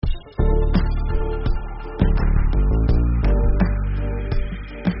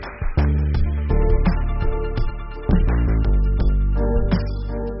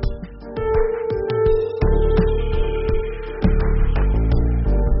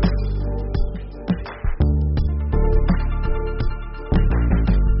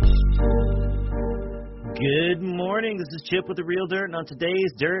morning. This is Chip with The Real Dirt, and on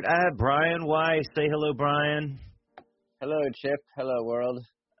today's Dirt, I have Brian Weiss. Say hello, Brian. Hello, Chip. Hello, world.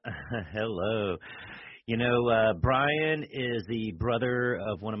 Hello. You know, Brian is the brother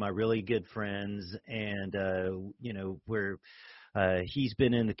of one of my really good friends, and, he's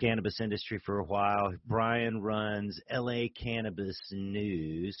been in the cannabis industry for a while. Brian runs LA Cannabis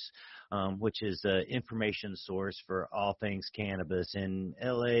News, which is an information source for all things cannabis in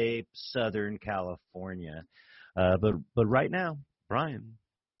LA, Southern California. But right now, Brian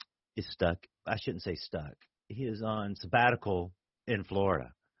is stuck. I shouldn't say stuck. He is on sabbatical in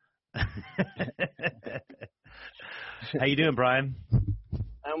Florida. How you doing, Brian?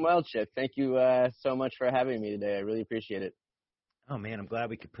 I'm well, Chip. Thank you so much for having me today. I really appreciate it. Oh man, I'm glad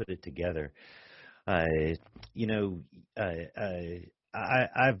we could put it together. I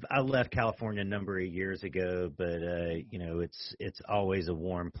left California a number of years ago, but it's always a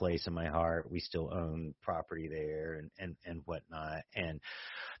warm place in my heart. We still own property there and whatnot. And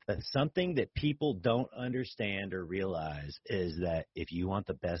something that people don't understand or realize is that if you want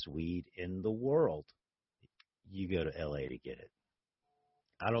the best weed in the world, you go to LA to get it.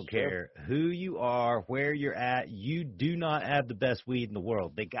 I don't care who you are, where you're at. You do not have the best weed in the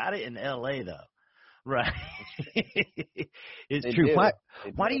world. They got it in L.A., though. Right. It's They true. do.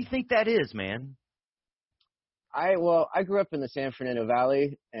 Why do you think that is, man? I grew up in the San Fernando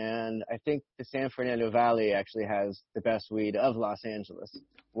Valley, and I think the San Fernando Valley actually has the best weed of Los Angeles.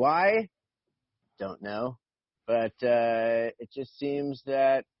 Why? Don't know. But it just seems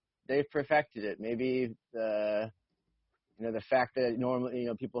that they've perfected it. Maybe the fact that normally,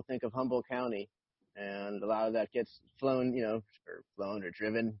 people think of Humboldt County, and a lot of that gets flown or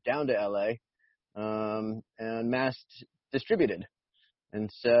driven down to LA, and mass distributed. And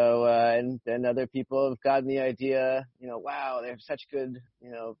so, and then other people have gotten the idea, wow, they have such good,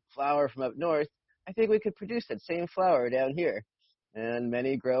 flower from up north. I think we could produce that same flower down here. And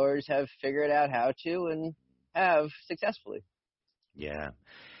many growers have figured out how to and have successfully. Yeah.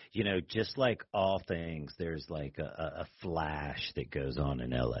 Just like all things, there's like a flash that goes on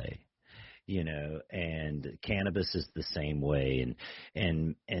in LA, and cannabis is the same way.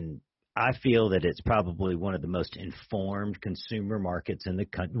 And I feel that it's probably one of the most informed consumer markets in the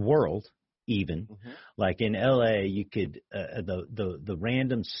world, even. Mm-hmm. Like in LA, you could, the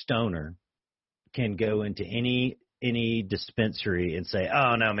random stoner can go into any dispensary and say,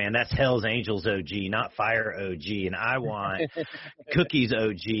 oh no, man, that's Hell's Angels OG, not Fire OG. And I want Cookies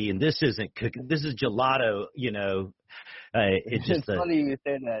OG. And this isn't cookie. This is gelato, It's just funny you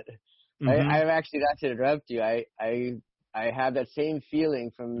say that. Mm-hmm. I've actually got to interrupt you. I have that same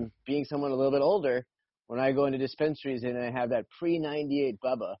feeling from being someone a little bit older when I go into dispensaries and I have that pre-98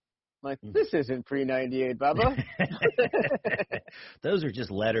 Bubba. I'm like, this isn't pre-98 Bubba. Those are just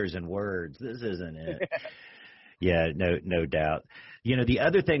letters and words. This isn't it. Yeah, no doubt. The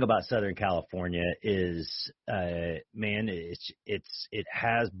other thing about Southern California is, it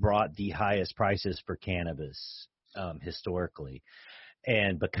has brought the highest prices for cannabis, historically.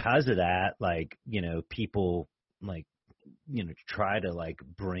 And because of that, people try to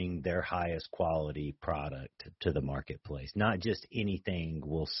bring their highest quality product to the marketplace. Not just anything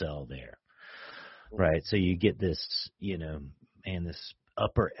will sell there. Right. So you get this, this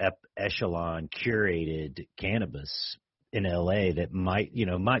upper echelon curated cannabis in LA that might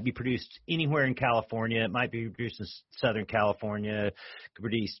be produced anywhere in California. It might be produced in Southern California,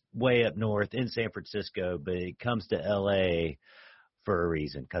 produced way up north in San Francisco, but it comes to LA for a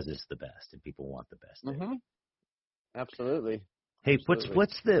reason, because it's the best and people want the best. Mm-hmm. Absolutely. Hey, Absolutely.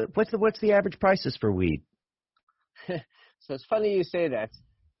 what's the average prices for weed? So it's funny you say that.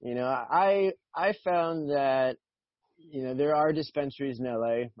 I found that there are dispensaries in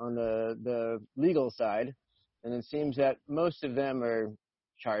LA on the legal side, and it seems that most of them are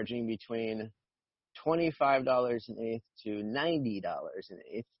charging between $25 an eighth to $90 an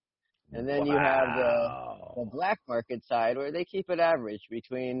eighth. And then you have the black market side where they keep it average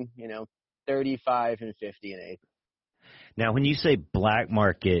between, $35 and $50 an eighth. Now, when you say black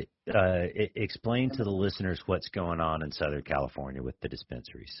market, explain to the listeners what's going on in Southern California with the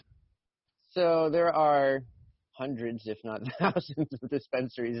dispensaries. So there are hundreds, if not thousands, of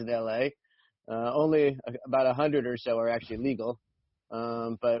dispensaries in LA. Only about 100 or so are actually legal.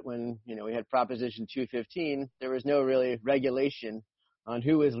 But when, we had Proposition 215, there was no really regulation on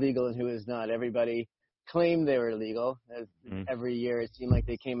who is legal and who is not. Everybody claimed they were legal. Every year it seemed like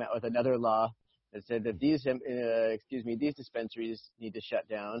they came out with another law that said that these dispensaries need to shut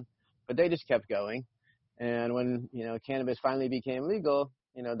down, but they just kept going. And when, cannabis finally became legal,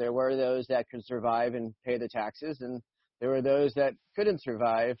 there were those that could survive and pay the taxes, and there were those that couldn't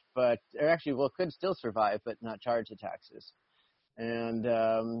survive, or actually, well, could still survive, but not charge the taxes. And,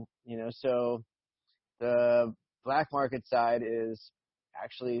 so the black market side is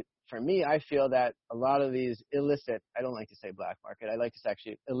actually, for me, I feel that a lot of these illicit, I don't like to say black market, I like to say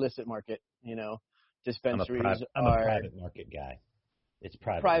actually illicit market, dispensaries I'm a private market guy. It's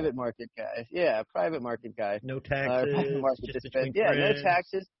private market guy. Yeah, private market guy. No Private taxes, market just dispense. between Yeah, no friends.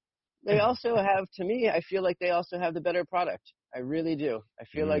 taxes. They also have, to me, I feel like they also have the better product. I really do. I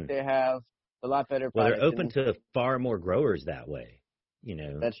feel like they have a lot better Well, they're product. open to far more growers that way,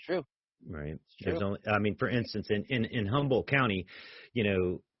 That's true. right? It's true. There's only, I mean, for instance, in Humboldt County,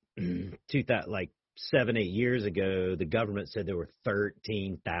 like 7-8 years ago, the government said there were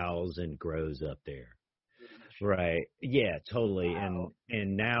 13,000 grows up there. Right. Yeah, totally. Wow.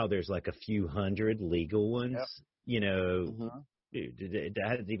 And now there's like a few hundred legal ones, Yep. Dude, that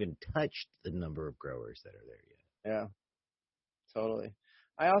hasn't even touched the number of growers that are there yet. Yeah, totally.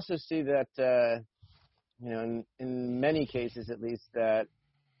 I also see that, in many cases at least, that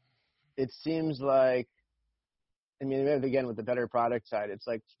it seems like, I mean, again, with the better product side, it's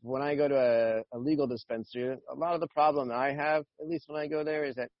like when I go to a legal dispensary, a lot of the problem that I have, at least when I go there,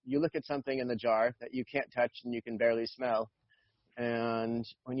 is that you look at something in the jar that you can't touch and you can barely smell. And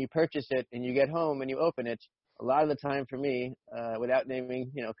when you purchase it and you get home and you open it, a lot of the time for me, without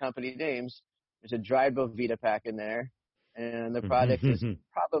naming, company names, there's a dried Bovita pack in there. And the product is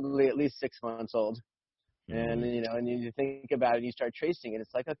probably at least 6 months old. And, and you think about it and you start tracing it.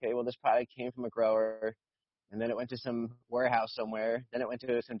 It's like, okay, well, this product came from a grower. And then it went to some warehouse somewhere. Then it went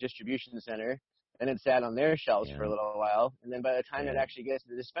to some distribution center. Then it sat on their shelves for a little while. And then by the time it actually gets to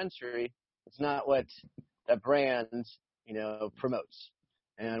the dispensary, it's not what the brand, promotes.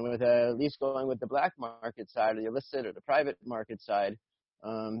 And with at least going with the black market side or the illicit or the private market side,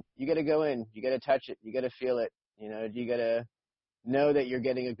 you got to go in, you got to touch it, you got to feel it, you got to know that you're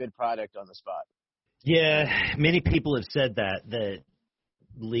getting a good product on the spot. Yeah, many people have said that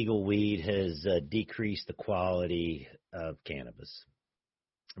legal weed has decreased the quality of cannabis,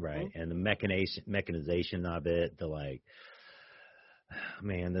 right? And the mechanization of it, those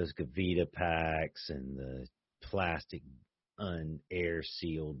Gavita packs and the plastic unair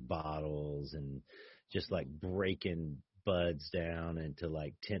sealed bottles and just like breaking buds down into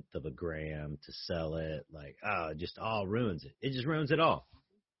like 1/10 of a gram to sell it, it just all ruins it. It just ruins it all.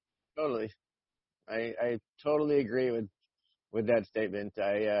 Totally. I totally agree with that statement.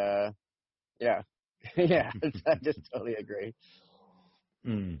 Yeah, I just totally agree.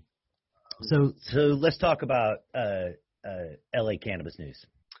 So let's talk about LA cannabis news.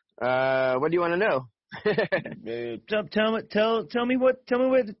 What do you want to know? Tell me what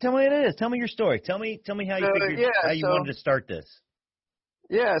it is. Tell me your story. Tell me how you wanted to start this.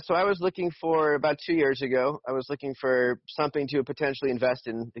 Yeah, so I was looking for, about 2 years ago, I was looking for something to potentially invest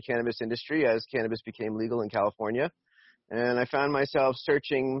in the cannabis industry as cannabis became legal in California. And I found myself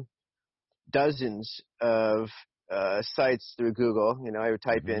searching dozens of sites through Google. I would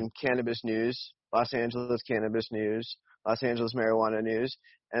type in cannabis news, Los Angeles cannabis news, Los Angeles marijuana news,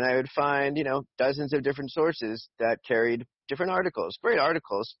 and I would find, dozens of different sources that carried different articles, great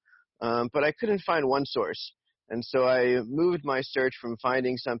articles, but I couldn't find one source. And so I moved my search from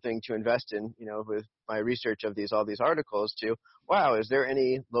finding something to invest in, with my research of all these articles to, wow, is there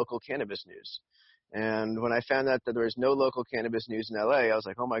any local cannabis news? And when I found out that there was no local cannabis news in LA, I was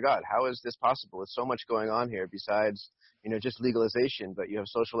like, oh my God, how is this possible? With so much going on here besides, just legalization, but you have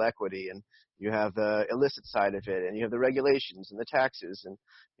social equity and you have the illicit side of it and you have the regulations and the taxes and,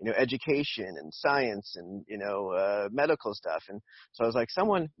 education and science and, medical stuff. And so I was like,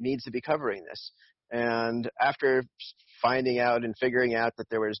 someone needs to be covering this. And after finding out and figuring out that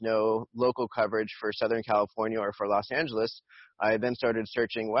there was no local coverage for Southern California or for Los Angeles, I then started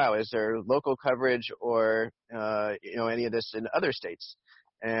searching, wow, is there local coverage or, any of this in other states?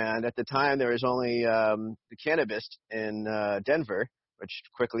 And at the time, there was only the Cannabis in Denver, which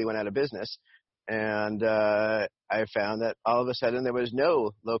quickly went out of business. And I found that all of a sudden there was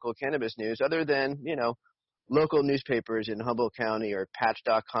no local cannabis news other than, local newspapers in Humboldt County or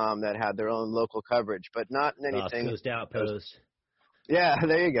Patch.com that had their own local coverage, but not in anything. Coast Outpost. Yeah,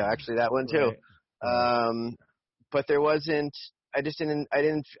 there you go. Actually, that one too. Right. But there wasn't. I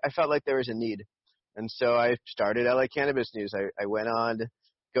felt like there was a need, and so I started LA Cannabis News. I went on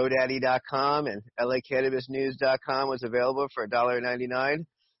GoDaddy.com and LACannabisNews.com was available for $1.99.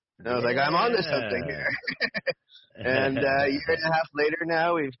 And I was like, I'm on to something here. And a year and a half later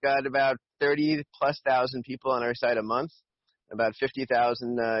now, we've got about 30,000+ people on our site a month, about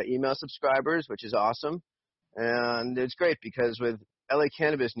 50,000 email subscribers, which is awesome. And it's great because with LA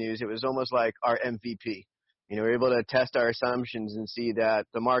Cannabis News, it was almost like our MVP. we were able to test our assumptions and see that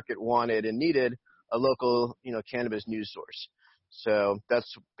the market wanted and needed a local, cannabis news source. So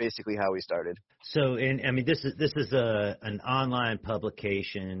that's basically how we started. So, and I mean, this is an online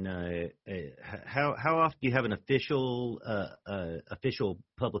publication. How often do you have an official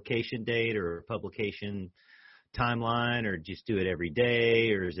publication date or publication timeline, or just do it every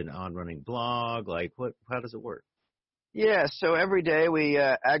day, or is it an on-running blog? Like, how does it work? Yeah, so every day we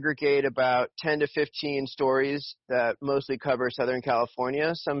aggregate about 10 to 15 stories that mostly cover Southern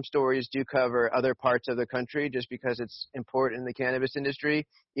California. Some stories do cover other parts of the country just because it's important in the cannabis industry,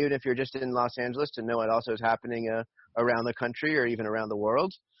 even if you're just in Los Angeles, to know what also is happening around the country or even around the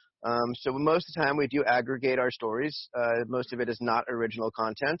world. So most of the time we do aggregate our stories. Most of it is not original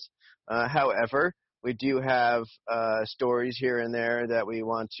content. However, we do have stories here and there that we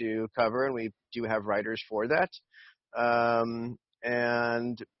want to cover, and we do have writers for that.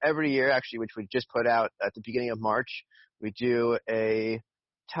 And every year, actually, which we just put out at the beginning of March, we do a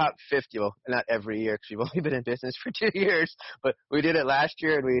top 50, well, not every year because we've only been in business for 2 years, but we did it last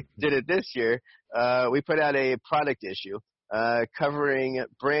year and we did it this year. We put out a product issue covering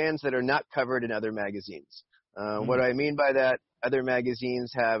brands that are not covered in other magazines. What I mean by that, other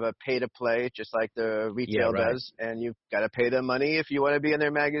magazines have a pay-to-play, just like the retail does, and you've got to pay them money if you want to be in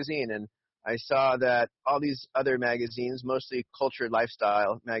their magazine. And I saw that all these other magazines, mostly cultured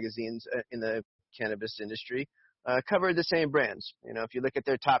lifestyle magazines in the cannabis industry, covered the same brands. If you look at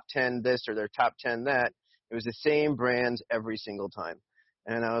their top 10 this or their top 10 that, it was the same brands every single time.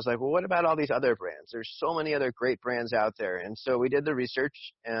 And I was like, well, what about all these other brands? There's so many other great brands out there. And so we did the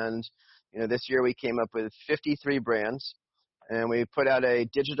research, and this year we came up with 53 brands, and we put out a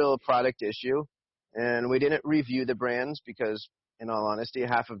digital product issue, and we didn't review the brands because, in all honesty,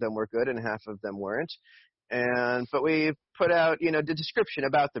 half of them were good and half of them weren't. But we put out, the description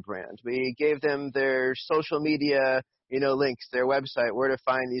about the brand. We gave them their social media, links, their website, where to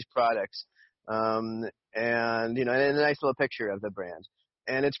find these products, and a nice little picture of the brand.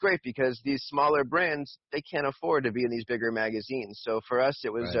 And it's great because these smaller brands, they can't afford to be in these bigger magazines. So for us,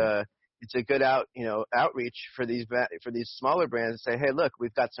 it was it's a good outreach for these smaller brands to say, hey, look,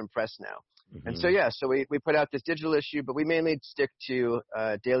 we've got some press now. Mm-hmm. And so we put out this digital issue, but we mainly stick to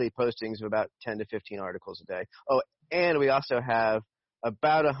daily postings of about 10 to 15 articles a day. Oh, and we also have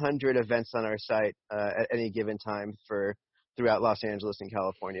about 100 events on our site at any given time throughout Los Angeles and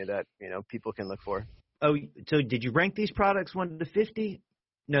California that people can look for. Oh, so did you rank these products 1 to 50?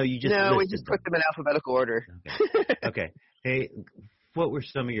 No, we just put them in alphabetical order. Okay. Hey, what were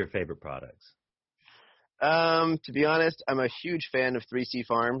some of your favorite products? To be honest, I'm a huge fan of 3C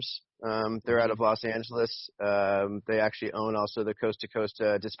Farms. They're out of Los Angeles. They actually own also the Coast to Coast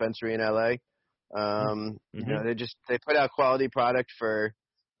dispensary in LA. They put out quality product from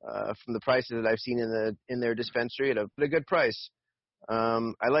the prices that I've seen in their dispensary at a good price.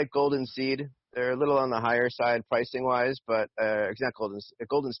 I like Golden Seed. They're a little on the higher side pricing wise, but it's not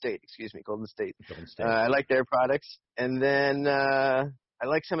Golden State. Excuse me, Golden State. I like their products, and then I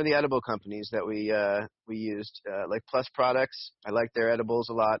like some of the edible companies that we used, like Plus Products. I like their edibles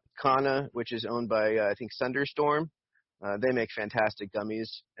a lot. Kana, which is owned by I think Thunderstorm. They make fantastic gummies.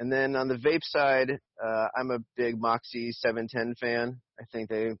 And then on the vape side, I'm a big Moxie 710 fan. I think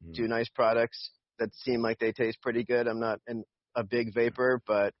they do nice products that seem like they taste pretty good. I'm not a big vapor,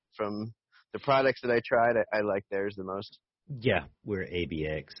 but from the products that I tried, I like theirs the most. Yeah, we're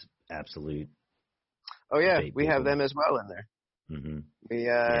ABX, absolute. Oh yeah, we have them as well in there. Mm-hmm.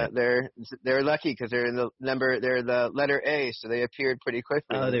 They're lucky because they're the letter A, so they appeared pretty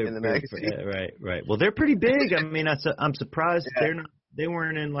quickly in the magazine. Right. Well, they're pretty big. I mean, I'm surprised they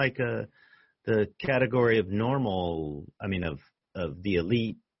weren't in like the category of normal. I mean, of the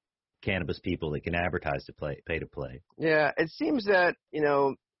elite cannabis people that can advertise to pay to play. Yeah, it seems that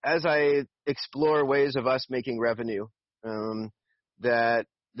as I explore ways of us making revenue, that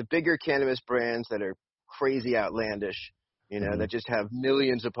the bigger cannabis brands that are crazy outlandish, that just have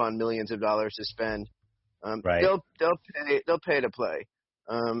millions upon millions of dollars to spend, they'll pay to play.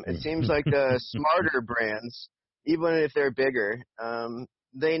 It seems like the smarter brands, even if they're bigger,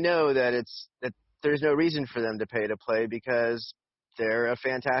 they know that there's no reason for them to pay to play because they're a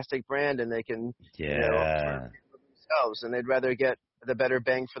fantastic brand and they can themselves, and they'd rather get the better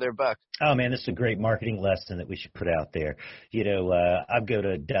bang for their buck. Oh man, this is a great marketing lesson that we should put out there. I go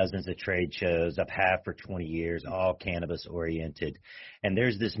to dozens of trade shows. I've had for 20 years, all cannabis oriented. And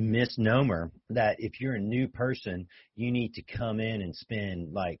there's this misnomer that if you're a new person, you need to come in and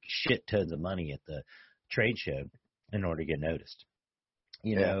spend like shit tons of money at the trade show in order to get noticed.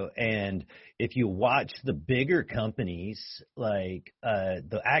 Yeah. And if you watch the bigger companies, like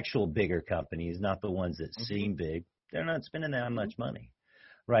the actual bigger companies, not the ones that Mhm. seem big, they're not spending that Mhm. much money,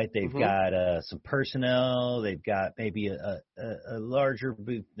 right? They've Mhm. got some personnel, they've got maybe a larger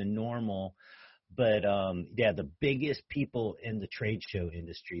booth than normal, but yeah, the biggest people in the trade show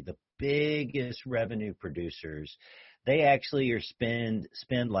industry, the biggest revenue producers, they actually are spend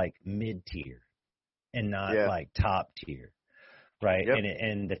like mid tier and not Yeah. like top tier, right? Yep.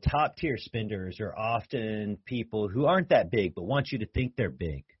 And the top tier spenders are often people who aren't that big but want you to think they're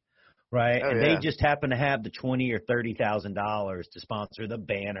big, right? Oh And they yeah. just happen to have the $20,000 or $30,000 to sponsor the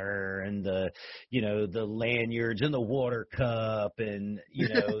banner and the lanyards and the water cup and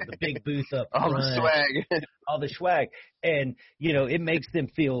the big booth up All the front, swag. all the swag. And it makes them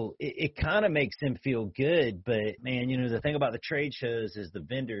feel, it kind of makes them feel good. But man, the thing about the trade shows is the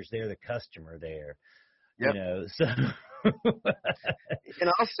vendors, they're the customer there, Yep. so.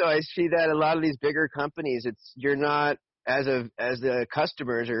 And also, I see that a lot of these bigger companies, you're not as the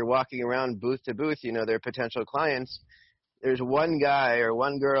customers are walking around booth to booth, their potential clients. There's one guy or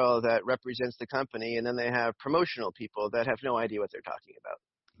one girl that represents the company, and then they have promotional people that have no idea what they're talking about.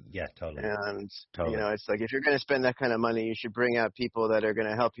 Yeah, totally. And Totally. it's like if you're going to spend that kind of money, you should bring out people that are going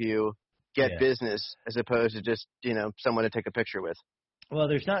to help you get Yeah. business, as opposed to just someone to take a picture with. Well,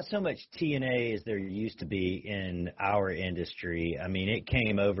 there's not so much TNA as there used to be in our industry. I mean, it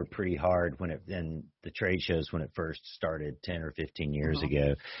came over pretty hard in the trade shows when it first started 10 or 15 years Hmm.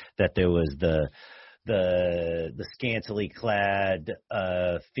 ago, that there was the scantily clad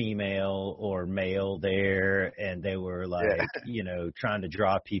female or male there, and they were Yeah. like, trying to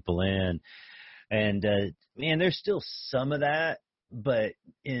draw people in. And man, there's still some of that, but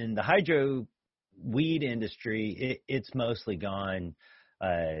in the hydro weed industry, it's mostly gone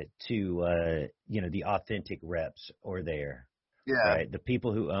to the authentic reps are there, Yeah. right? The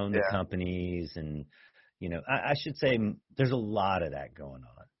people who own the Yeah. companies, and I should say there's a lot of that going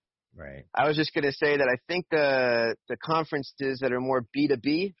on, right? I was just going to say that I think the conferences that are more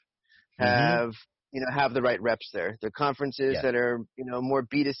B2B Mm-hmm. have the right reps there. The conferences Yeah. that are more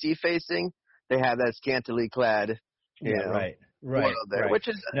B2C facing, they have that scantily clad Yeah. Right. world Right. there, Right. which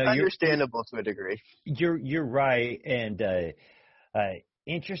is No, understandable to a degree. you're right, and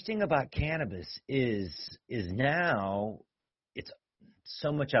interesting about cannabis is now it's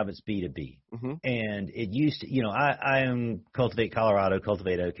so much of it's B2B. Hmm. And it used to, I am Cultivate Colorado,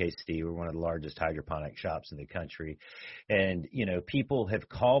 Cultivate OKC. We're one of the largest hydroponic shops in the country. And, people have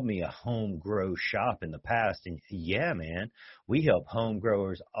called me a home grow shop in the past. And yeah, man, we help home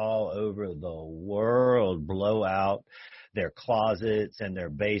growers all over the world blow out their closets and their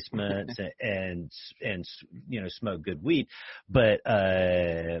basements and smoke good weed. But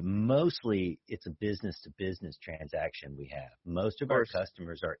mostly it's a business to business transaction we have. Most Of of our course.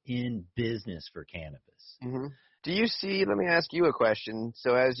 customers are in business for cannabis. Hmm. Do you see, let me ask you a question.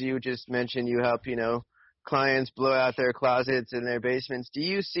 So as you just mentioned, you help, clients blow out their closets and their basements. Do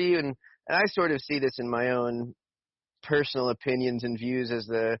you see, and I sort of see this in my own personal opinions and views as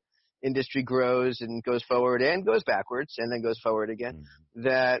the industry grows and goes forward and goes backwards and then goes forward again,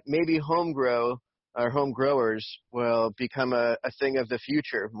 that maybe home grow or home growers will become a thing of the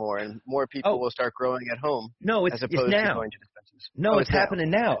future more, and more people Oh, will start growing at home no, as it's opposed to now. going to dispensaries. No, Oh, it's it's now. happening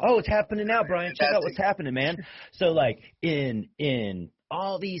now. Oh, it's happening now, Brian. Check out Fantastic. what's happening, man. So like in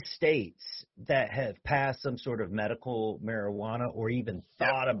all these states that have passed some sort of medical marijuana or even Yep.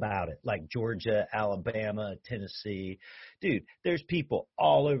 thought about it, like Georgia, Alabama, Tennessee, dude, there's people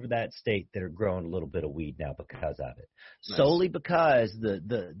all over that state that are growing a little bit of weed now because of it. Nice. Solely because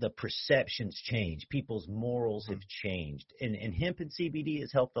the perceptions change. People's morals have changed. And hemp and CBD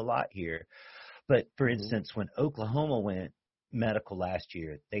has helped a lot here. But for instance, when Oklahoma went medical last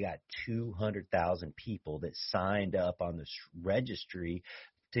year, they got 200,000 people that signed up on the registry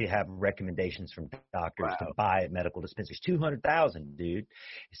to have recommendations from doctors to Wow. buy at medical dispensaries. 200,000, dude.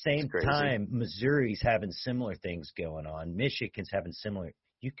 That's Same crazy. time, Missouri's having similar things going on. Michigan's having similar.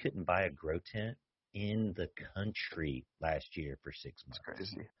 You couldn't buy a grow tent in the country last year for 6 months. That's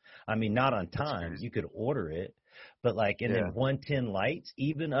crazy. I mean, not on time. You could order it, but and then 110 lights,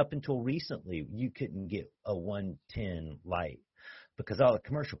 even up until recently, you couldn't get a 110 light because all the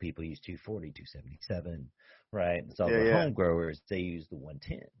commercial people use 240, 277, right? So all the home growers, they use the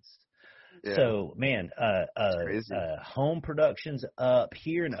 110s. Yeah. So, man, crazy. home production's up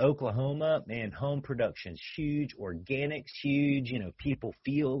here in Oklahoma. Man, home production's huge. Organic's huge. People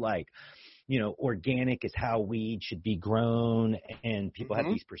feel like, organic is how weed should be grown, and people have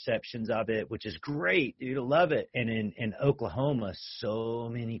these perceptions of it, which is great, dude. I love it. And in Oklahoma, so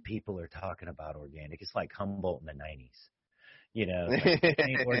many people are talking about organic. It's like Humboldt in the 90s. You know, it's like, if it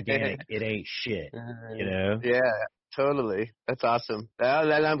ain't organic, it ain't shit, you know? Yeah, totally. That's awesome.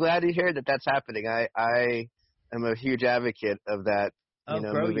 And I'm glad to hear that that's happening. I am a huge advocate of that, Oh,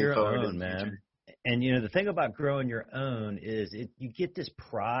 grow moving your forward in own, the man. future. And, you know, the thing about growing your own is you get this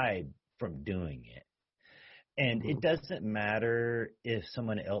pride from doing it. And Hmm. it doesn't matter if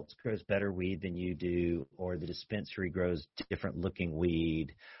someone else grows better weed than you do or the dispensary grows different looking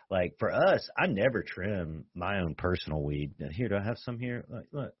weed. Like for us, I never trim my own personal weed. Here, do I have some here?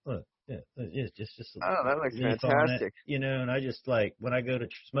 Look. Yeah, it's just a Oh, that looks leaf on it, fantastic. you know, and I just like when I go to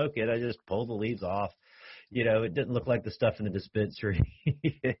smoke it, I just pull the leaves off. You know, it didn't look like the stuff in the dispensary.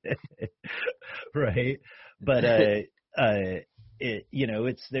 Right. But it, you know,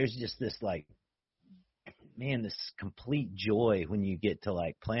 there's just this like, man, this complete joy when you get to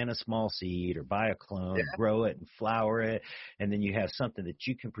like plant a small seed or buy a clone, grow it and flower it, and then you have something that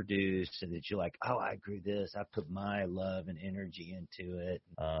you can produce and that you're like, oh, I grew this. I put my love and energy into it.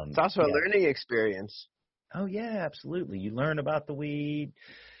 It's also a Yeah. learning experience. Oh yeah, absolutely. You learn about the weed,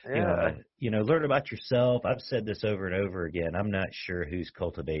 Yeah, learn about yourself. I've said this over and over again. I'm not sure who's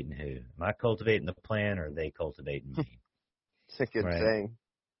cultivating who. Am I cultivating the plant or are they cultivating me? it's a good Right. saying.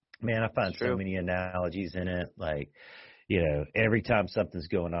 Man, I It's find so true. many analogies in it. Like, you know, every time something's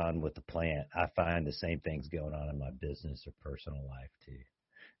going on with the plant, I find the same things going on in my business or personal life too.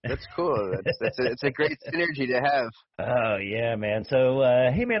 That's cool. It's a great synergy to have. Oh yeah, man. So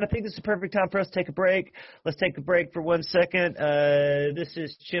hey man, I think this is the perfect time for us to take a break. Let's take a break for 1 second. This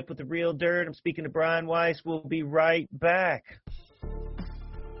is Chip with the Real Dirt. I'm speaking to Brian Weiss. We'll be right back.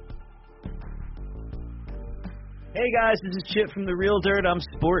 Hey guys, this is Chip from The Real Dirt. I'm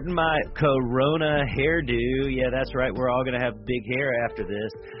sporting my Corona hairdo. Yeah, that's right. We're all going to have big hair after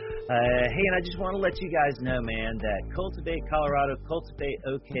this. Hey, and I just want to let you guys know, man, that Cultivate Colorado, Cultivate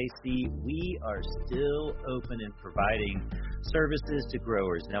OKC, we are still open and providing services to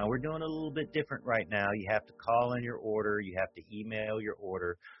growers. Now, we're doing a little bit different right now. You have to call in your order. You have to email your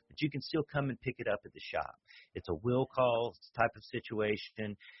order, but you can still come and pick it up at the shop. It's a will call type of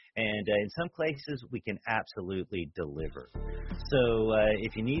situation. And in some places, we can absolutely deliver. So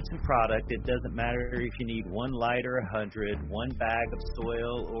if you need some product, it doesn't matter if you need 1 light or 100, 1 bag of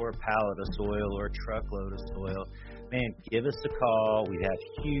soil or a pallet of soil or a truckload of soil. Man, give us a call. We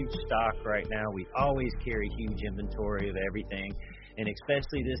have huge stock right now. We always carry huge inventory of everything. And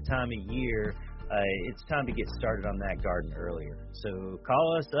especially this time of year, it's time to get started on that garden earlier. So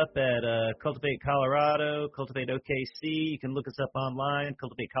call us up at Cultivate Colorado, Cultivate OKC. You can look us up online,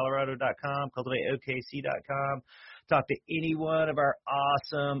 cultivatecolorado.com, cultivateokc.com. Talk to any one of our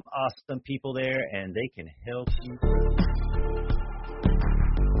awesome people there, and they can help you.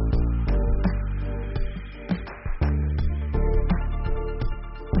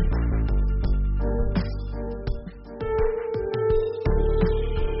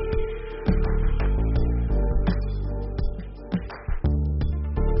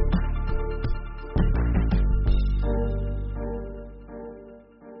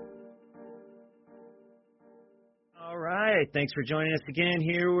 All right, thanks for joining us again.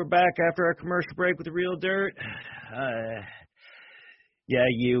 Here we're back after our commercial break with The Real Dirt. Yeah,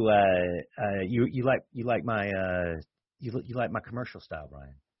 you like my commercial style,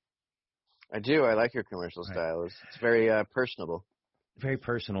 Brian. I do. I like your commercial Right. style. It's very personable. Very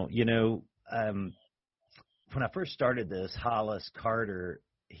personal. You know, when I first started this, Hollis Carter,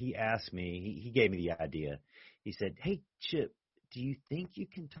 he asked me, he gave me the idea. He said, "Hey, Chip, do you think you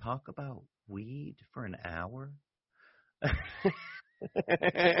can talk about weed for an hour?" Talking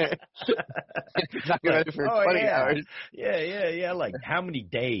about it for 20 hours. Yeah. Like, how many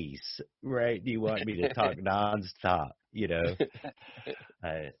days, right, do you want me to talk nonstop, you know?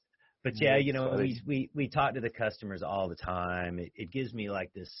 But yeah, you know, we talk to the customers all the time. It gives me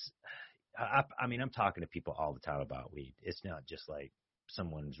like this, I mean, I'm talking to people all the time about weed. It's not just like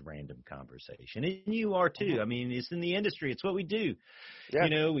someone's random conversation. And you are too. I mean, it's in the industry. It's what we do. Yeah. You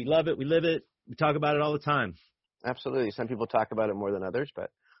know, we love it. We live it. We talk about it all the time. Absolutely. Some people talk about it more than others, but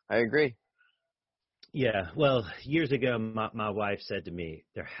I agree. Yeah. Well, years ago, my wife said to me,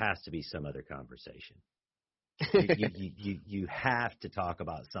 there has to be some other conversation. You have to talk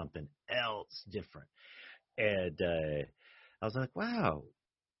about something else different. And I was like, wow,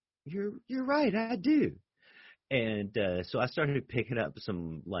 you're right. I do. And so I started picking up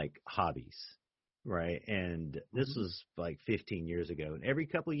some like hobbies. Right. And this was like 15 years ago. And every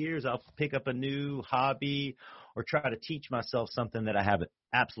couple of years, I'll pick up a new hobby or try to teach myself something that I have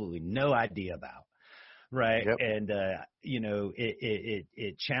absolutely no idea about. Right. Yep. And, you know,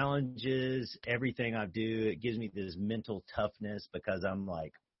 it challenges everything I do. It gives me this mental toughness because I'm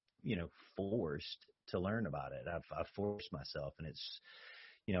like, you know, forced to learn about it. I've forced myself, and it's,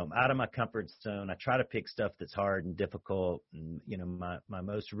 I'm out of my comfort zone. I try to pick stuff that's hard and difficult. And, my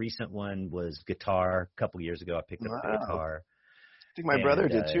most recent one was guitar. A couple years ago, I picked up the Wow. guitar. I think my brother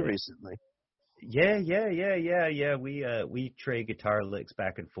did too recently. Yeah. We trade guitar licks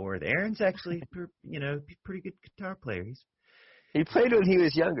back and forth. Aaron's actually, pretty good guitar player. He played when he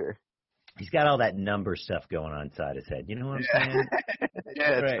was younger. He's got all that number stuff going on inside his head. You know what I'm saying?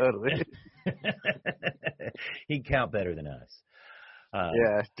 Yeah, right. Totally. He can count better than us.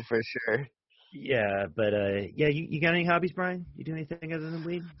 Yeah, for sure. Yeah, but you got any hobbies, Brian? You do anything other than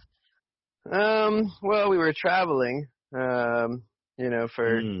weed? Well, we were traveling, for a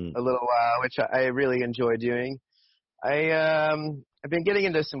little while, which I really enjoy doing. I've been getting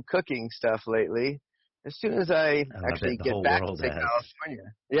into some cooking stuff lately. As soon as I actually get back to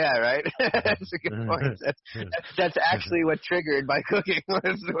California. Yeah, right? That's a good point. That's actually what triggered my cooking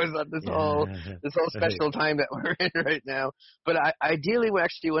was this whole special time that we're in right now. But ideally, when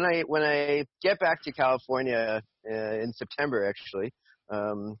I get back to California in September, actually,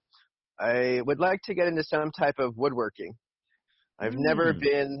 I would like to get into some type of woodworking. I've never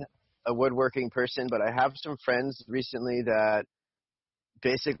been a woodworking person, but I have some friends recently that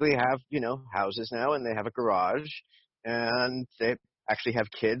basically have, houses now, and they have a garage, and they actually have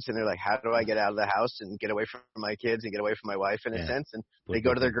kids, and they're like, how do I get out of the house and get away from my kids and get away from my wife in a sense? And they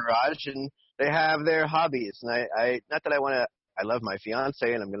go to their garage and they have their hobbies. And I not that I love my fiance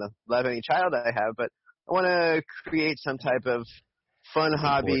and I'm going to love any child I have, but I want to create some type of fun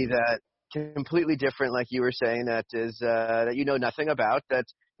hobby that completely different, like you were saying, that is, that you know nothing about, that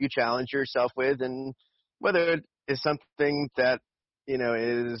you challenge yourself with, and whether it is something that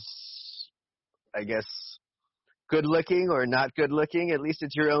is, I guess, good looking or not good looking, at least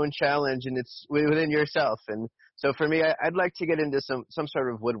it's your own challenge and it's within yourself. And so for me, I'd like to get into some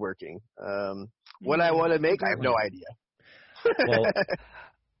sort of woodworking. What I want to make, I have no idea. Well,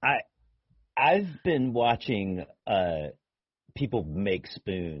 I've been watching people make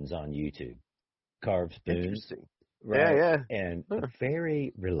spoons on YouTube, carve spoons. Interesting. Right? Yeah. And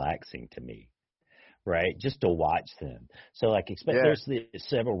very relaxing to me. Right, just to watch them. So there's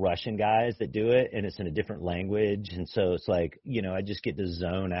several Russian guys that do it, and it's in a different language, and so it's like, I just get to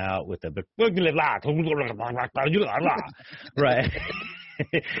zone out with the right.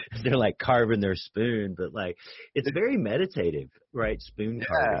 They're like carving their spoon, but it's very meditative, right? Spoon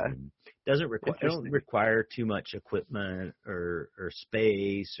carving doesn't require too much equipment or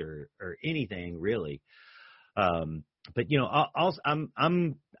space or anything really. But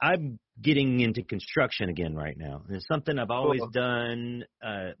I'm getting into construction again right now. And it's something I've always done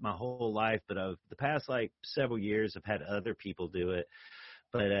my whole life, but of the past several years, I've had other people do it.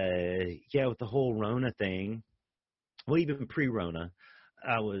 But with the whole Rona thing, well, even pre-Rona,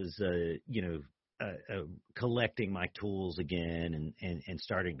 I was collecting my tools again and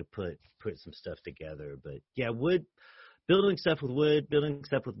starting to put some stuff together. But building stuff with wood, building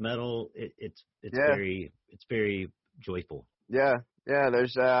stuff with metal, it's very joyful. Yeah.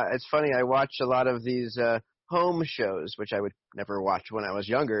 There's it's funny. I watch a lot of these home shows, which I would never watch when I was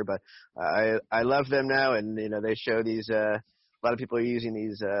younger, but I love them now. And they show these. A lot of people are using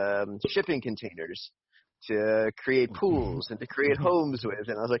these shipping containers to create pools and to create homes with.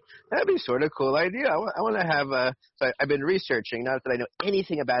 And I was like, that'd be sort of cool idea. I want to have so I've been researching. Not that I know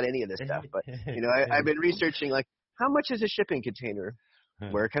anything about any of this stuff, but I've been researching how much is a shipping container?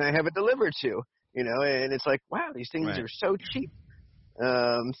 Where can I have it delivered to? And it's like, wow, these things are so cheap.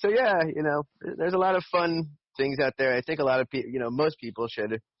 There's a lot of fun things out there. I think a lot of people, most people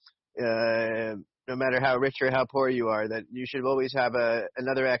should, no matter how rich or how poor you are, that you should always have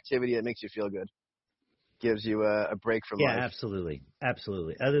another activity that makes you feel good, gives you a break from life. Yeah,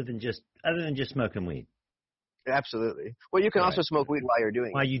 absolutely. Other than just smoking weed. Absolutely. Well, you can also smoke weed while you're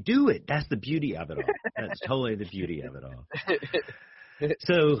doing it. While you do it, that's the beauty of it all. That's totally the beauty of it all.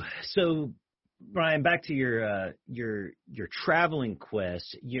 So. Brian, back to your traveling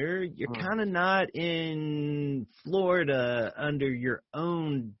quest. You're kind of not in Florida under your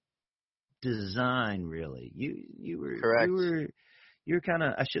own design, really. You were correct. You were kind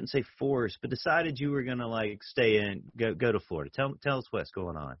of, I shouldn't say forced, but decided you were gonna stay in, go to Florida. Tell us what's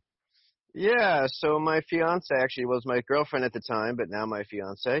going on. Yeah. So my fiance actually was my girlfriend at the time, but now my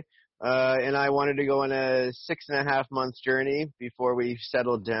fiance. And I wanted to go on a 6.5 month journey before we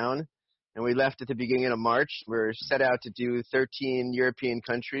settled down. And we left at the beginning of March. We're set out to do 13 European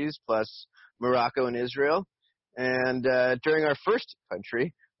countries plus Morocco and Israel. And during our first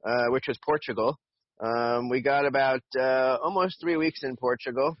country, which was Portugal, we got about almost 3 weeks in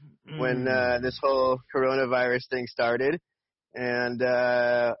Portugal when this whole coronavirus thing started. And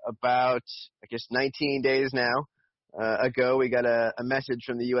about, I guess, 19 days now ago, we got a message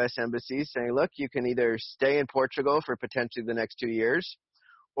from the U.S. Embassy saying, look, you can either stay in Portugal for potentially the next 2 years,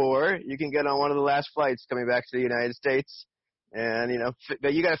 or you can get on one of the last flights coming back to the United States. And,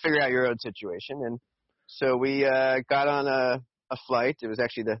 but you got to figure out your own situation. And so we got on a flight. It was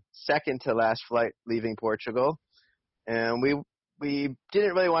actually the second to last flight leaving Portugal. And we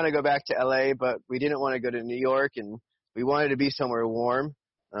didn't really want to go back to L.A., but we didn't want to go to New York, and we wanted to be somewhere warm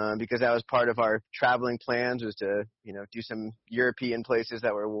because that was part of our traveling plans, was to, do some European places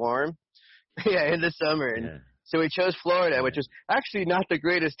that were warm. Yeah, in the summer. And so we chose Florida, which was actually not the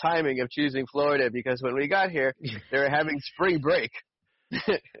greatest timing of choosing Florida, because when we got here, they were having spring break.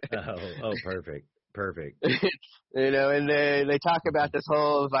 Perfect. And they talk about this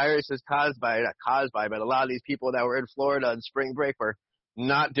whole virus is not caused by, but a lot of these people that were in Florida on spring break were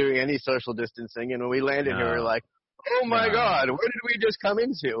not doing any social distancing. And when we landed here, we were like, oh my God, where did we just come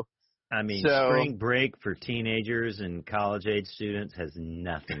into? I mean, spring break for teenagers and college-age students has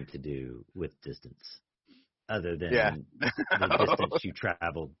nothing to do with distance, other than the distance you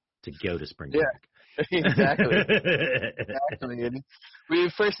traveled to go to spring break. Exactly. And we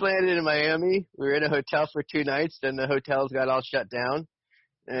first landed in Miami. We were in a hotel for 2 nights. Then the hotels got all shut down.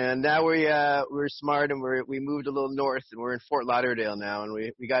 And now we're smart, and we moved a little north, and we're in Fort Lauderdale now. And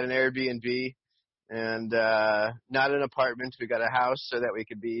we got an Airbnb, and not an apartment. We got a house so that we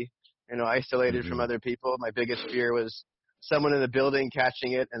could be isolated from other people. My biggest fear was someone in the building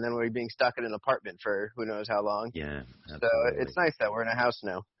catching it, and then we being stuck in an apartment for who knows how long. Yeah, absolutely. So it's nice that we're in a house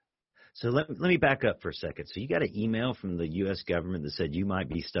now. So let me back up for a second. So you got an email from the U.S. government that said you might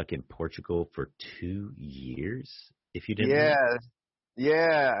be stuck in Portugal for 2 years if you didn't.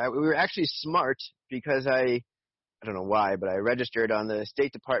 Yeah. We were actually smart because I don't know why, but I registered on the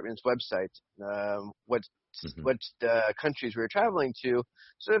State Department's website what countries we were traveling to.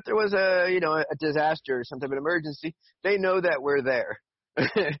 So if there was a disaster or some type of emergency, they know that we're there,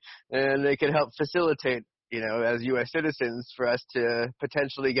 and they can help facilitate, as U.S. citizens, for us to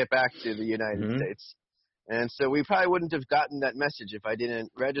potentially get back to the United States. And so we probably wouldn't have gotten that message if I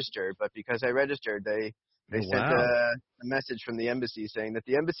didn't register. But because I registered, they sent a message from the embassy saying that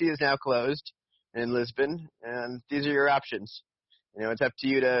the embassy is now closed in Lisbon, and these are your options. It's up to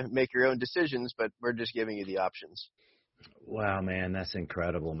you to make your own decisions, but we're just giving you the options. Wow, man, that's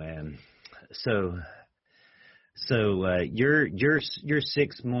incredible, man. So your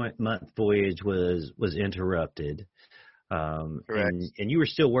 6-month voyage was interrupted. Correct. And you were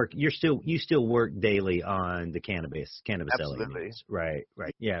still you still work daily on the cannabis Absolutely. elements. Right.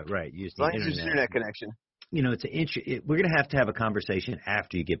 Yeah, right. Use the internet connection. We're going to have a conversation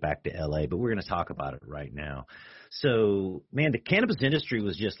after you get back to LA, but we're going to talk about it right now. So, man, the cannabis industry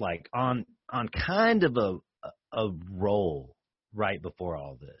was just like on kind of a roll right before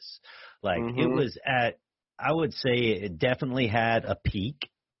all this. Like it was I would say it definitely had a peak.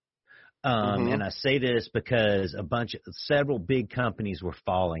 And I say this because several big companies were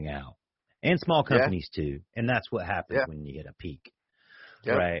falling out, and small companies too. And that's what happens when you hit a peak,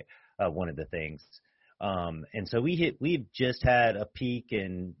 right? One of the things. And so we've just had a peak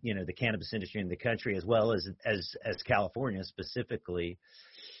in, the cannabis industry in the country, as well as California specifically.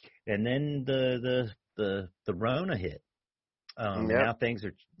 And then the Rona hit. Now things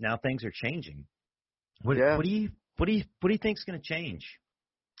are changing. What do you think is going to change?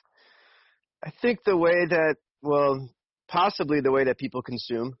 I think possibly the way that people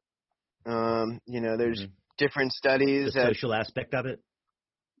consume. There's different studies. The social aspect of it?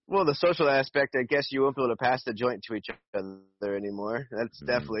 Well, the social aspect, I guess you won't be able to pass the joint to each other anymore. That's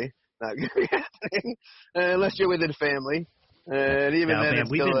definitely not going to be happening unless you're within family. And even then, it's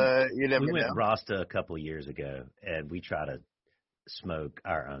still, you never know. We went Rasta a couple of years ago, and we try to smoke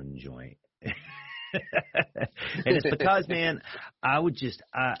our own joint. And it's because, man, I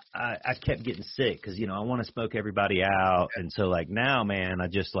kept getting sick because, I want to smoke everybody out. And so, like, now, man, I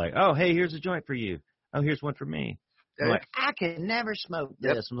just like, oh, hey, here's a joint for you. Oh, here's one for me. I'm like, I can never smoke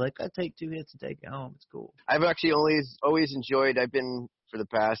this. I'm like, I take 2 hits and take it home. It's cool. I've actually always enjoyed, I've been for the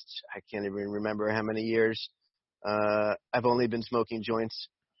past, I can't even remember how many years, I've only been smoking joints,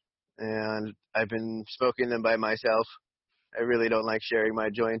 and I've been smoking them by myself. I really don't like sharing my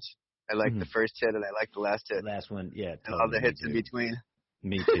joints. I like the first hit, and I like the last hit. The last one, yeah. Totally, and all the hits in between.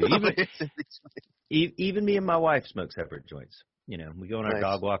 Me too. Even me and my wife smoke separate joints. We go on our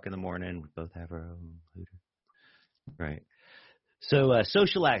dog walk in the morning. We both have our own hooter. Right. So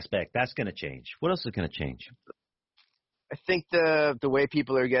social aspect, that's going to change. What else is going to change? I think the way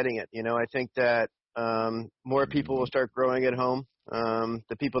people are getting it. I think that more people will start growing at home.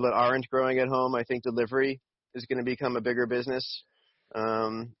 The people that aren't growing at home, I think delivery is going to become a bigger business.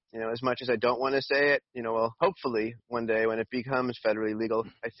 As much as I don't want to say it, well, hopefully one day when it becomes federally legal,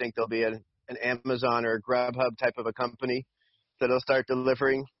 I think there'll be an Amazon or Grubhub type of a company that'll start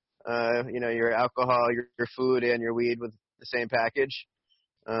delivering, your alcohol, your food, and your weed with the same package.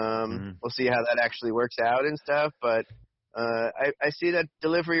 We'll see how that actually works out and stuff. But I see that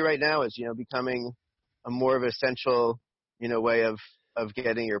delivery right now is, becoming a more of an essential, way of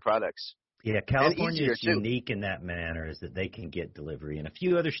getting your products. Yeah, California is unique in that manner, is that they can get delivery, and a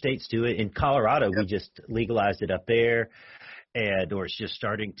few other states do it. In Colorado, we just legalized it up there, or it's just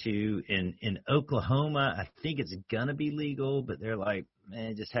starting to. In Oklahoma, I think it's gonna be legal, but they're like,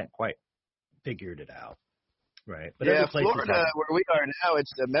 man, just hadn't quite figured it out, right? But other places Florida, where we are now,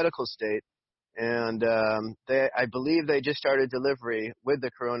 it's a medical state, and I believe they just started delivery with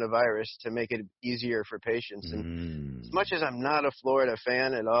the coronavirus to make it easier for patients. And as much as I'm not a Florida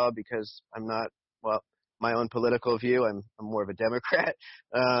fan at all, because I'm not, my own political view, I'm more of a Democrat,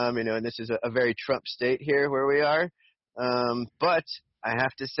 and this is a very Trump state here where we are. But I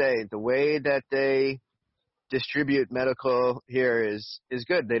have to say, the way that they distribute medical here is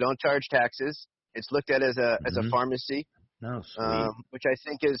good. They don't charge taxes. It's looked at as a pharmacy. No, sweet. Which I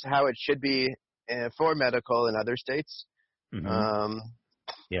think is how it should be for medical in other states.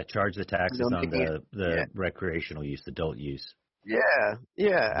 Charge the taxes on the recreational use, adult use.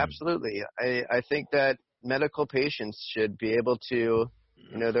 Yeah, absolutely. I think that medical patients should be able to,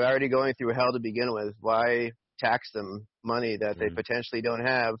 they're already going through hell to begin with. Why tax them money that they potentially don't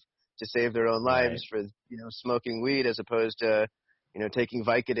have to save their own lives for, smoking weed as opposed to, taking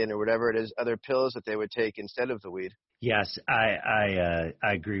Vicodin or whatever it is, other pills that they would take instead of the weed. Yes, I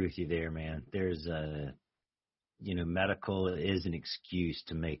agree with you there, man. There's medical is an excuse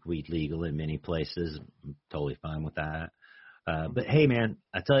to make weed legal in many places. I'm totally fine with that. But hey, man,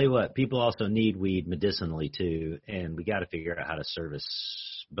 I tell you what, people also need weed medicinally too, and we got to figure out how to service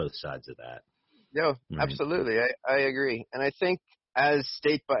both sides of that. No, absolutely. I agree. And I think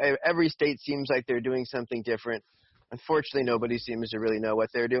every state seems like they're doing something different. Unfortunately, nobody seems to really know what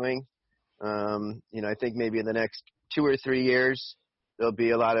they're doing. I think maybe in the next 2 or 3 years, there'll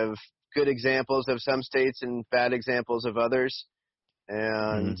be a lot of good examples of some states and bad examples of others.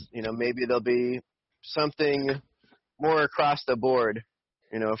 And, maybe there'll be something more across the board,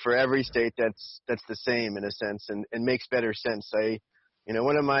 for every state that's the same in a sense and makes better sense.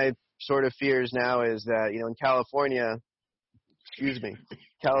 One of my sort of fears now is that, in California,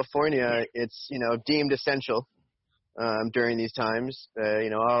 it's, deemed essential during these times.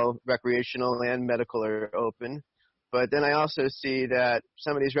 All recreational and medical are open. But then I also see that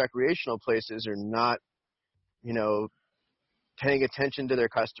some of these recreational places are not, paying attention to their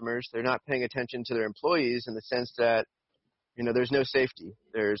customers. They're not paying attention to their employees in the sense that, there's no safety.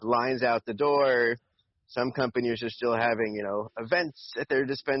 There's lines out the door. Some companies are still having, events at their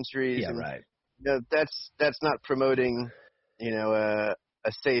dispensaries. Yeah, and, right. That's not promoting, a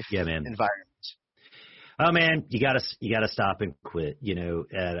safe environment. Oh man, you gotta stop and quit.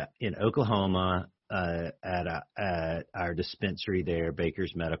 In Oklahoma, at our dispensary there,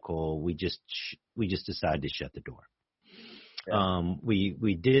 Baker's Medical, we just decided to shut the door. Yeah.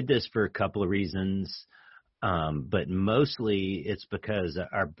 We did this for a couple of reasons, but mostly it's because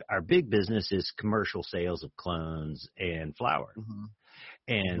our big business is commercial sales of clones and flower.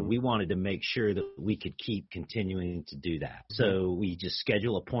 And we wanted to make sure that we could keep continuing to do that. So we just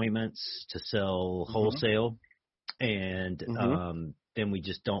schedule appointments to sell wholesale, and then we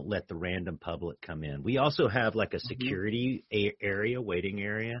just don't let the random public come in. We also have like a security waiting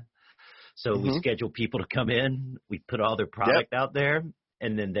area. So we schedule people to come in. We put all their product out there,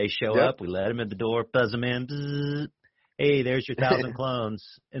 and then they show up. We let them in the door, buzz them in. Bzz. Hey, there's your 1,000 clones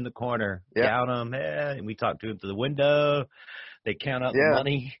in the corner. Count them. And we talk to them through the window. They count out the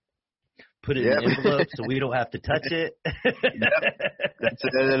money, put it in an envelope so we don't have to touch it. That's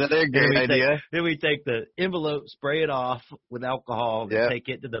another great idea. Then we take the envelope, spray it off with alcohol, take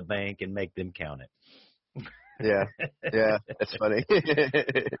it to the bank, and make them count it. Yeah, that's funny.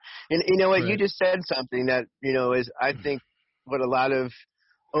 And you know what? You just said something that, is I think what a lot of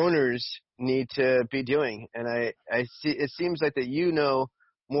owners need to be doing. And I see it seems like that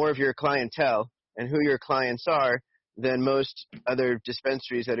more of your clientele and who your clients are than most other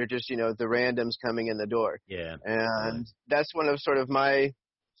dispensaries that are just, the randoms coming in the door. Yeah. And that's one of sort of my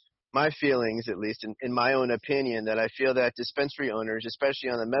feelings, at least in my own opinion, that I feel that dispensary owners, especially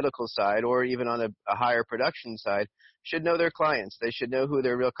on the medical side or even on a higher production side, should know their clients. They should know who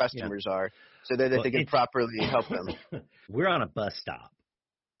their real customers are so that they can properly help them. We're on a bus stop,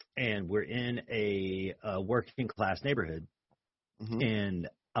 and we're in a working class neighborhood, and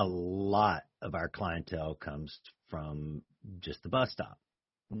a lot of our clientele comes from just the bus stop,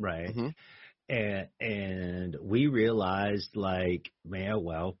 right? Mm-hmm. And we realized, like, man,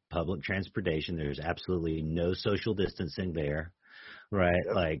 well, public transportation, there's absolutely no social distancing there, right?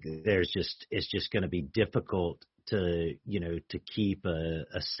 Yep. Like, it's just going to be difficult to, to keep a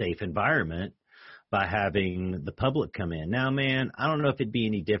safe environment by having the public come in. Now, man, I don't know if it'd be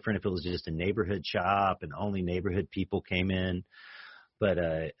any different if it was just a neighborhood shop and only neighborhood people came in. But,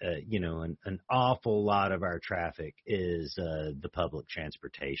 an awful lot of our traffic is the public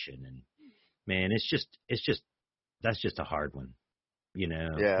transportation. And, man, that's just a hard one.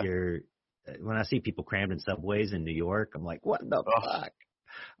 Yeah. When I see people crammed in subways in New York, I'm like, what the Oh, fuck?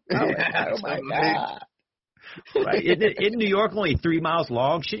 yeah, Oh my totally. God. Right? Isn't New York only 3 miles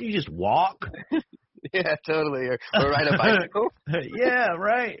long? Shouldn't you just walk? Yeah, totally. Or ride a bicycle. Yeah,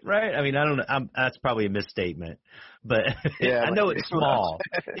 right. I mean, I don't know. That's probably a misstatement, but Yeah, I know it's small.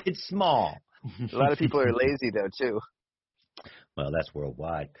 It's small. a lot of people are lazy though too. Well, that's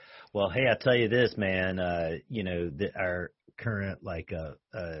worldwide. Well, hey, I tell you this, man. Our current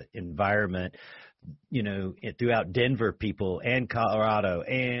environment, throughout Denver, people, and Colorado,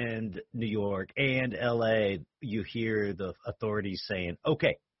 and New York, and LA, you hear the authorities saying,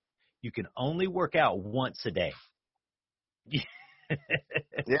 "Okay, you can only work out once a day."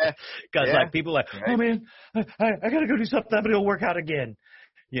 Yeah. Because Yeah. like people are like, "Oh man, I gotta go do something. I'm gonna go work out again."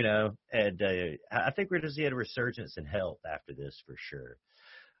 And I think we're going to see a resurgence in health after this for sure.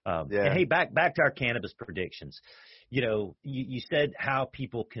 Yeah. And hey, back to our cannabis predictions. You said how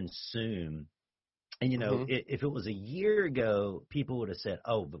people consume, and Mm-hmm. if it was a year ago, people would have said,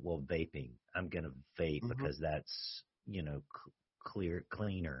 "Oh, but well, vaping. I'm going to vape Mm-hmm. because that's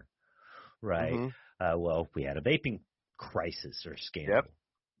cleaner, right?" Mm-hmm. Well, we had a vaping crisis or scandal, Yep.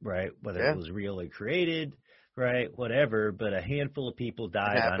 right? Whether Yeah. it was real or created, right? Whatever. But a handful of people It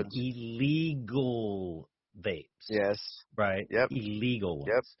died on happens. illegal vapes, Yes. right? Yep. Illegal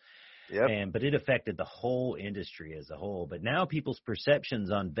Yep. ones. Yep. But it affected the whole industry as a whole. But now people's perceptions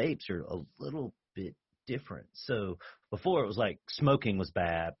on vapes are a little bit different. So before it was like smoking was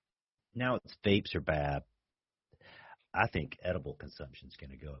bad. Now it's vapes are bad. I think edible consumption is going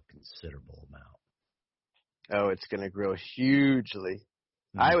to go a considerable amount. Oh, it's going to grow hugely.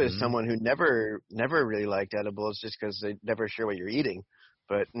 I was Mm-hmm. someone who never really liked edibles just because they never sure what you're eating.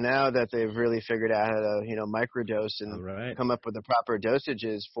 But now that they've really figured out how to, microdose All and right. come up with the proper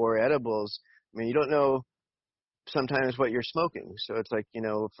dosages for edibles, I mean, you don't know sometimes what you're smoking. So it's like,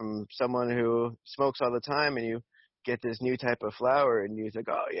 from someone who smokes all the time and you get this new type of flower and you think,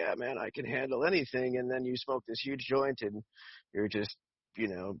 oh yeah, man, I can handle anything. And then you smoke this huge joint and you're just,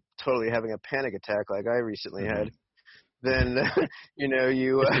 totally having a panic attack like I recently Mm-hmm. had. Then,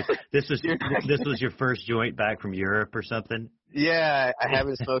 you, this was your first joint back from Europe or something? yeah, I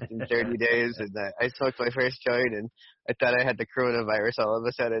haven't smoked in 30 days, and I smoked my first joint, and I thought I had the coronavirus all of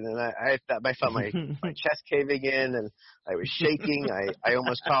a sudden, and I felt my chest caving in, and I was shaking. I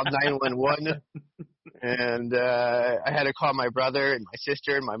almost called 911, and I had to call my brother and my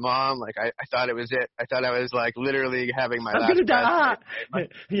sister and my mom. Like I thought it was it. I thought I was like literally having my I'm last gonna breath. die.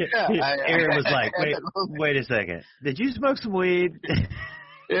 Yeah, Aaron was like, I had that moment. wait a second. Did you smoke some weed?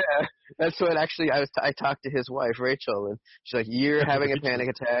 Yeah, that's what actually I talked to his wife Rachel, and she's like, "You're having a panic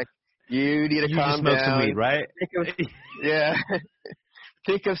attack. You need to You just calm smoked some down. weed, right? Yeah,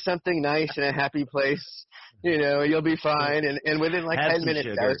 think of something nice in a happy place. You'll be fine." And within like Have 10 some minutes,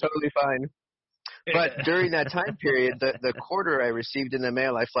 I sugar. was totally fine. But during that time period, the quarter I received in the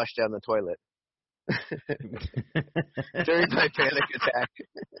mail, I flushed down the toilet during my panic attack.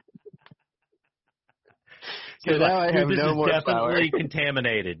 So now I have this no is more flour. definitely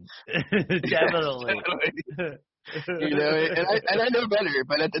contaminated. Definitely. And I know better,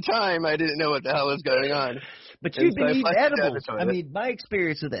 but at the time I didn't know what the hell was going on. But And you've so been I eating flushed it down the edibles. I toilet. mean, my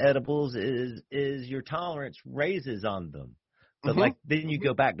experience with the edibles is your tolerance raises on them. But Mm-hmm. then you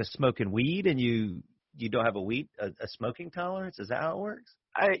go back to smoking weed and you don't have a smoking tolerance? Is that how it works?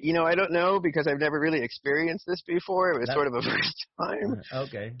 I don't know because I've never really experienced this before. It was sort of a first time.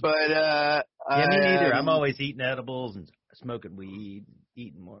 Okay. But Yeah, me neither. I'm always eating edibles and smoking weed,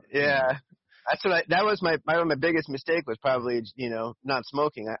 eating more. Yeah. That was my biggest mistake was probably, not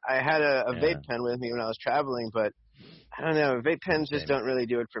smoking. I had a vape pen with me when I was traveling, but I don't know, vape pens just don't really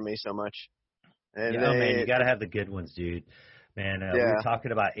do it for me so much. And Yeah, man, you got to have the good ones, dude. Man, we yeah. were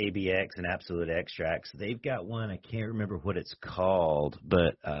talking about ABX and Absolute Extracts. They've got one, I can't remember what it's called,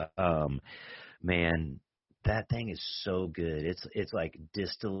 but man, that thing is so good. It's like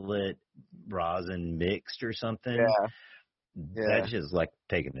distillate rosin mixed or something. Yeah. That's just like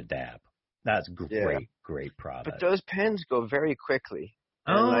taking a dab. That's great, great product. But those pens go very quickly.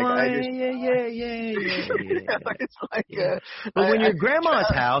 And like Oh, I just yeah. it's like Yeah. But when I you're grandma's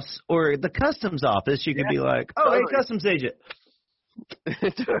house or the customs office, you could be like, "Oh, hey, totally. customs agent."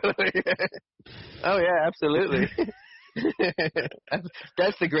 Totally. Oh yeah, absolutely.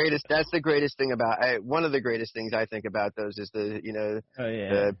 That's the greatest. That's the greatest thing about. One of the greatest things I think about those is Oh yeah.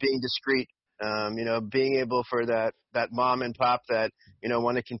 the being discreet. Being able for that mom and pop that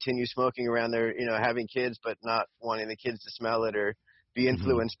want to continue smoking around their having kids, but not wanting the kids to smell it or be Hmm.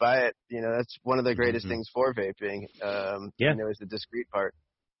 influenced by it. That's one of the greatest Hmm. things for vaping. Yeah. Is the discreet part.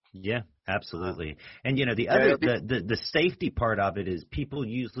 Yeah, Uh, absolutely. And the yeah, other it'll be, the safety part of it is people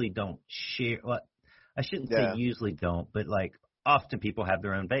usually don't share. Well, I shouldn't say yeah, usually don't, but like often people have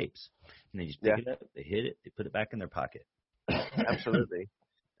their own vapes and they just pick yeah, it up, they hit it, they put it back in their pocket. absolutely.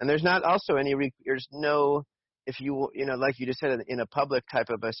 And there's not also any, there's no, if like you just said, in a public type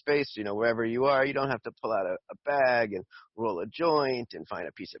of a space, wherever you are, you don't have to pull out a bag and roll a joint and find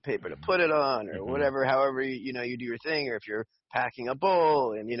a piece of paper to put it on or Hmm. whatever, however, you do your thing, or if you're packing a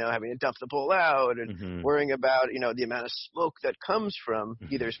bowl and, having to dump the bowl out and Hmm. worrying about, the amount of smoke that comes from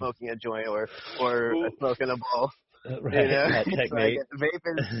either smoking a joint or smoking a bowl. Right, hot It's like checkmate.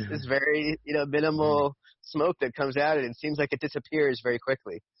 vape is very, minimal smoke that comes out and it seems like it disappears very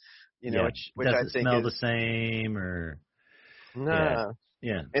quickly. Yeah, Which does I it think smell the is same or yeah, nah.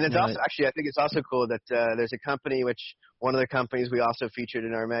 yeah, And it's no, also actually I think it's also cool that there's a company one of the companies we also featured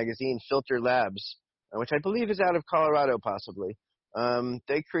in our magazine, Filter Labs, which I believe is out of Colorado possibly.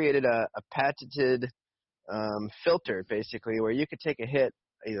 They created a patented filter basically where you could take a hit,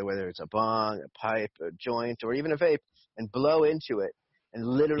 either whether it's a bong, a pipe, a joint, or even a vape, and blow into it, and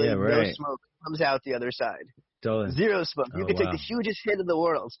yeah, literally no right. smoke comes out the other side. Totally. Zero smoke. You Oh could take the wow. hugest hit in the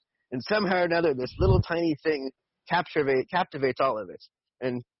world, and somehow or another, this little tiny thing captivates all of it.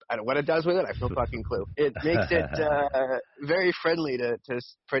 And I don't, what it does with it, I have no fucking clue. It makes it very friendly to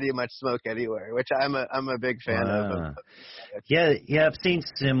pretty much smoke anywhere, which I'm a big fan of Wow. Yeah, yeah, I've seen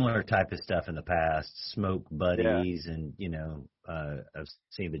similar type of stuff in the past. Smoke yeah. buddies, and I've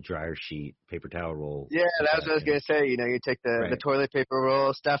seen the dryer sheet, paper towel roll Yeah, that's what I was attachment. gonna say. You take the Right. toilet paper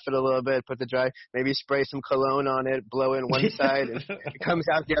roll, stuff it a little bit, put the maybe spray some cologne on it, blow in one side, and it comes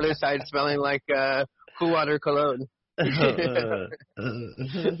out the other side smelling like cool water cologne. Which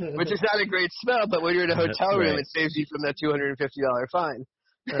is not a great smell, but when you're in a hotel room, Right. it saves you from that $250 fine.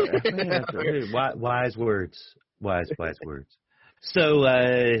 Yeah, wise words. Wise words. So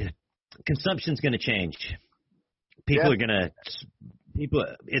consumption's going to change. Yeah,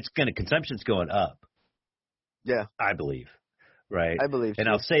 Consumption's going up, yeah, I believe, right? I believe And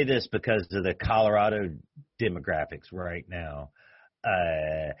too. I'll say this because of the Colorado demographics right now.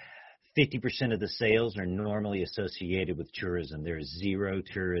 50% of the sales are normally associated with tourism. There's zero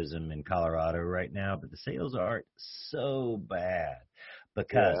tourism in Colorado right now, but the sales aren't so bad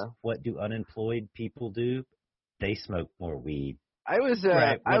because Yeah, what do unemployed people do? They smoke more weed.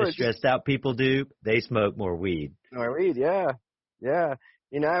 Right. I What do was just stressed out people do? They smoke more weed. I read, yeah, yeah.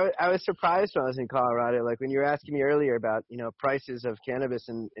 I was surprised when I was in Colorado. Like when you were asking me earlier about prices of cannabis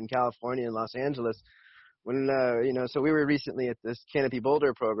in California and Los Angeles. When so we were recently at this Canopy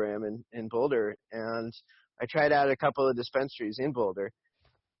Boulder program in Boulder, and I tried out a couple of dispensaries in Boulder.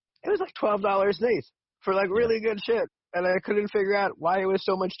 It was like $12 an eighth for like Yeah. really good shit, and I couldn't figure out why it was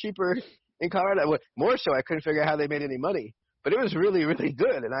so much cheaper in Colorado. Well, more so, I couldn't figure out how they made any money, but it was really really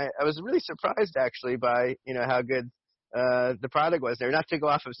good, and I was really surprised actually by how good the product was there. Not to go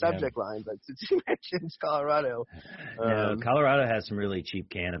off of Yeah. subject line, but since you mentioned Colorado, No, um, Colorado has some really cheap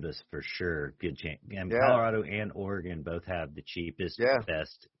cannabis for sure. Good chance. And yeah, Colorado and Oregon both have the cheapest, yeah,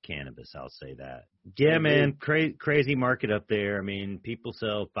 best cannabis. I'll say that. I Yeah, agree. man, crazy market up there. I mean, people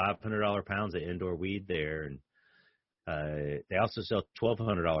sell $500 pounds of indoor weed there, and they also sell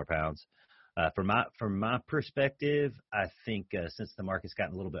 $1,200 pounds. From my perspective, I think since the market's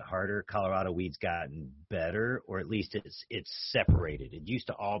gotten a little bit harder, Colorado weed's gotten better, or at least it's separated. It used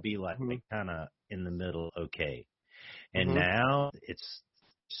to all be like Hmm. kind of in the middle, okay, and Hmm. now it's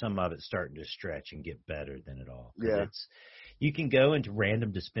some of it's starting to stretch and get better than it all because Yeah. you can go into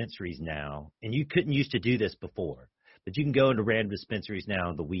random dispensaries now, and you couldn't used to do this before, but you can go into random dispensaries now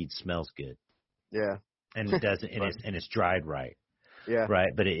and the weed smells good Yeah. and it doesn't Fun. and it's dried right. Yeah.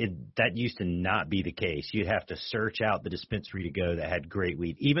 Right, but that used to not be the case. You'd have to search out the dispensary to go that had great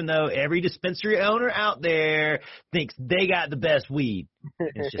weed, even though every dispensary owner out there thinks they got the best weed.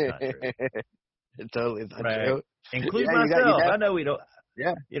 It's just not true. It totally is not Right, true. include Yeah, you myself. got I know we don't.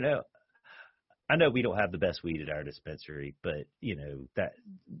 yeah. You know, I know we don't have the best weed at our dispensary, but that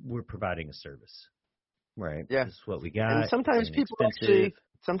we're providing a service. Right, Yeah. this is what we And got. It's sometimes people actually inexpensive.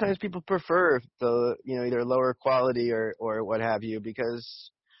 sometimes people prefer the, either lower quality or what have you,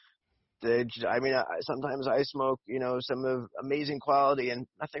 because sometimes I smoke, some of amazing quality and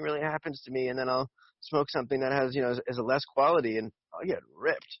nothing really happens to me. And then I'll smoke something that has, is a less quality and I'll get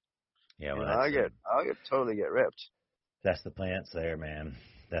ripped. Yeah, well, I'll totally get ripped. that's the plants there, man.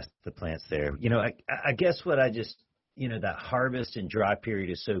 That's the plants there. I guess what I just, that harvest and dry period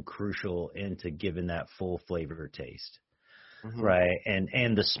is so crucial into giving that full flavor taste. Mm-hmm. Right.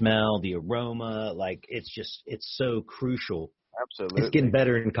 And the smell, the aroma, like it's so crucial. Absolutely. It's getting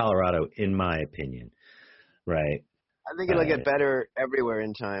better in Colorado, in my opinion. Right. I think it'll get better everywhere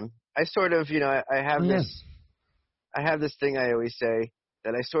in time. I sort of, I have this thing I always say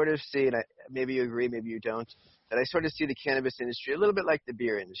that I sort of see, and maybe you agree, maybe you don't, that I sort of see the cannabis industry a little bit like the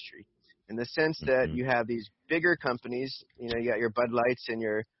beer industry, in the sense that you have these bigger companies, you got your Bud Lights and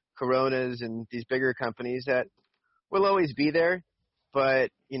your Coronas and these bigger companies that will always be there.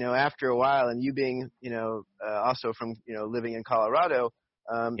 But, after a while, and you being, also from, living in Colorado,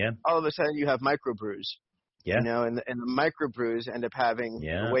 all of a sudden you have microbrews. Yeah. And the microbrews end up having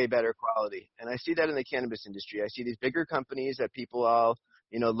a way better quality. And I see that in the cannabis industry. I see these bigger companies that people all,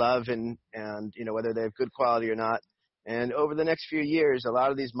 love and whether they have good quality or not. And over the next few years, a lot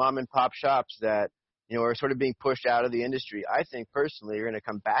of these mom and pop shops that, are sort of being pushed out of the industry, I think personally are going to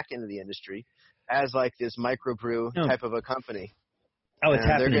come back into the industry as like this microbrew type of a company. Oh, it's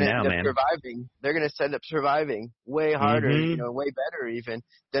happening now, man. They're going to end up surviving way harder, way better even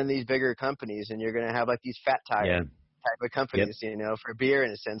than these bigger companies. And you're going to have like these Fat Tire type of companies, for beer,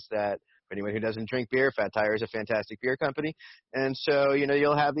 in a sense that for anyone who doesn't drink beer, Fat Tire is a fantastic beer company. And so,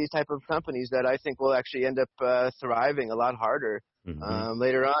 you'll have these type of companies that I think will actually end up thriving a lot harder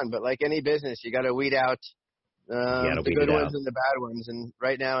later on. But like any business, you got to weed out the good ones and the bad ones. And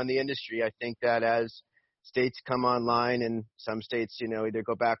right now in the industry, I think that as states come online and some states, either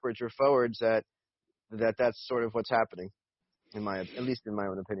go backwards or forwards, that's sort of what's happening, at least in my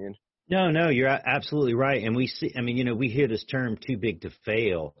own opinion. No, you're absolutely right. And we see, we hear this term too big to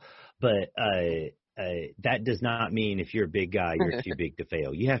fail, but that does not mean if you're a big guy, you're too big to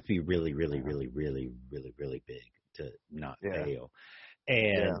fail. You have to be really, really, really, really, really, really big to not fail.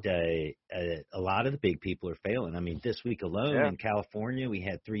 And a lot of the big people are failing. This week alone in California, we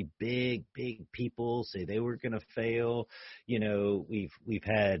had 3 big people say they were going to fail. We've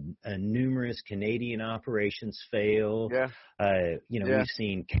had numerous Canadian operations fail. We've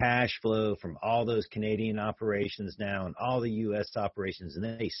seen cash flow from all those Canadian operations now and all the U.S. operations,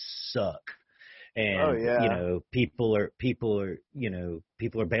 and they suck. And people are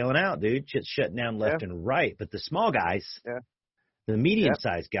bailing out, dude. Just shutting down left and right. But the small guys. The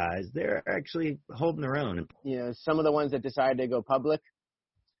medium-sized guys, they're actually holding their own. Some of the ones that decided to go public,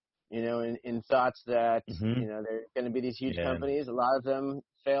 in thoughts that, they're going to be these huge companies. A lot of them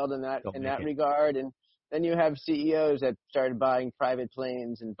failed in that regard. And then you have CEOs that started buying private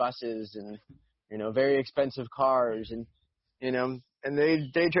planes and buses and, very expensive cars. And, and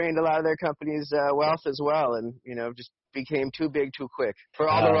they drained a lot of their company's wealth as well. And, just became too big too quick for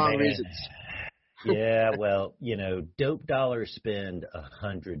all the wrong reasons. Yeah, well, dope dollars spend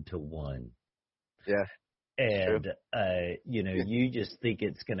 100 to 1. Yeah. And, you just think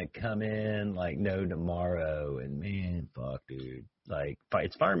it's going to come in like no tomorrow. And man, fuck, dude. Like,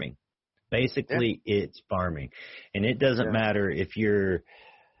 it's farming. Basically, it's farming. And it doesn't matter if you're,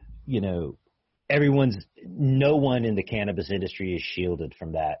 no one in the cannabis industry is shielded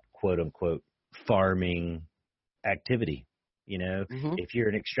from that quote unquote farming activity. If you're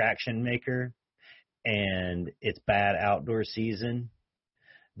an extraction maker, and it's bad outdoor season,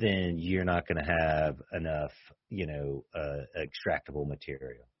 then you're not going to have enough, extractable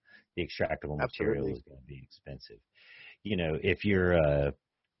material. The extractable material is going to be expensive. If you're,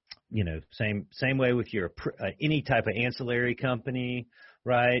 same way with your any type of ancillary company,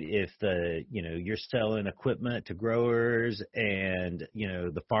 right? If you're selling equipment to growers and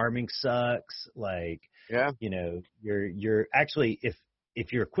the farming sucks, like you're actually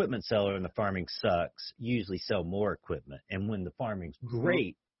if your equipment seller and the farming sucks, you usually sell more equipment. And when the farming's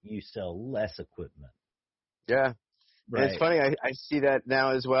great, you sell less equipment. Yeah. Right. And it's funny. I see that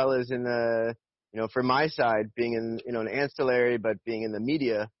now as well as in the, for my side being in, an ancillary, but being in the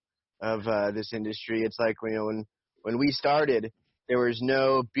media of this industry. It's like, when we started, there was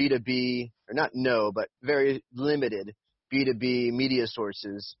no B2B or not no, but very limited B2B media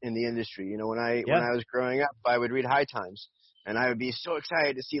sources in the industry. When I was growing up, I would read High Times. And I would be so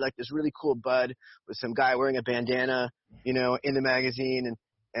excited to see like this really cool bud with some guy wearing a bandana, in the magazine.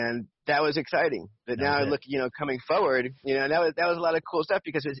 And that was exciting. But now I look, coming forward, that was a lot of cool stuff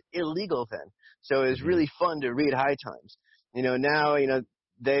because it was illegal then. So it was really fun to read High Times. Now,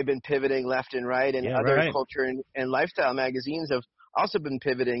 they've been pivoting left and right, and Yeah, other right. culture and lifestyle magazines have also been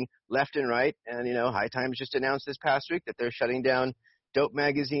pivoting left and right. And, High Times just announced this past week that they're shutting down Dope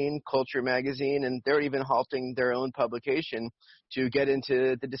Magazine, Culture Magazine, and they're even halting their own publication to get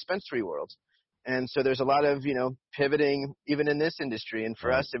into the dispensary world. And so there's a lot of, pivoting even in this industry. And for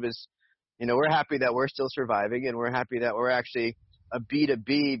Right. us, it was, we're happy that we're still surviving, and we're happy that we're actually a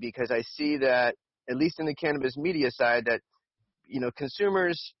B2B, because I see that, at least in the cannabis media side, that,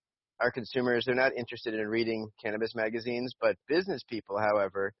 consumers are consumers. They're not interested in reading cannabis magazines, but business people,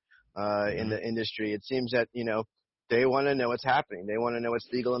 however, in the industry, it seems that, they want to know what's happening. They want to know what's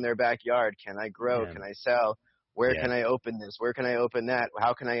legal in their backyard. Can I grow? Yeah. Can I sell? Where Yeah. can I open this? Where can I open that?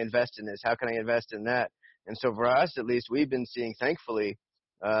 How can I invest in this? How can I invest in that? And so for us, at least, we've been seeing, thankfully,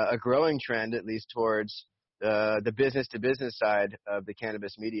 a growing trend, at least towards the business-to-business side of the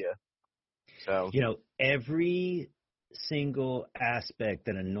cannabis media. So, Every single aspect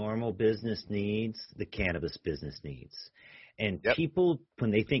that a normal business needs, the cannabis business needs. And yep. people,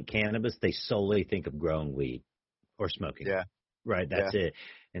 when they think cannabis, they solely think of growing weed or smoking. Yeah. Right. That's it.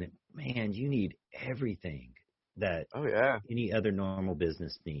 And man, you need everything that any other normal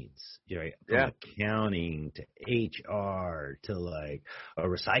business needs. Right? From accounting to HR to like a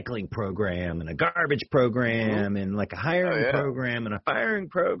recycling program and a garbage program and like a hiring program and a firing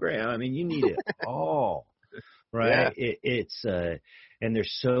program. I mean, you need it all. Right. It's and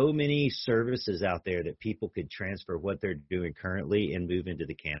there's so many services out there that people could transfer what they're doing currently and move into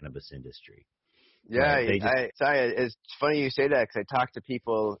the cannabis industry. Yeah, right? It's funny you say that, because I talk to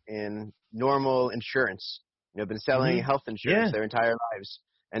people in normal insurance, been selling health insurance their entire lives,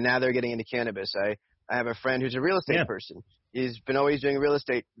 and now they're getting into cannabis. I have a friend who's a real estate person. He's been always doing real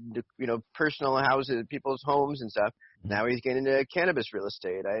estate, personal houses, people's homes and stuff. Now he's getting into cannabis real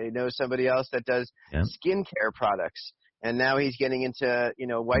estate. I know somebody else that does skincare products, and now he's getting into,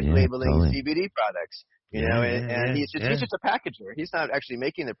 white labeling CBD products. He's just a packager. He's not actually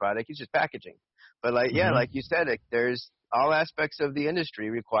making the product. He's just packaging. But like you said, there's all aspects of the industry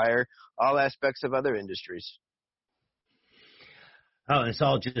require all aspects of other industries. Oh, it's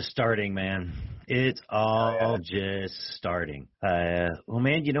all just starting, man. It's all just starting. Well,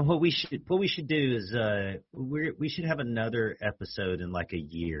 man, what we should do is we should have another episode in like a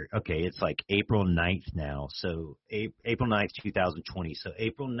year. Okay, it's like April 9th now. So April 9th, 2020. So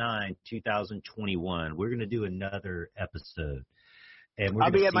April 9th, 2021, we're going to do another episode. And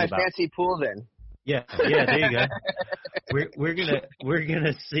I'll be at my fancy pool then. Yeah, there you go. we're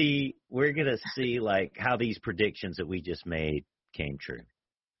gonna see like how these predictions that we just made came true,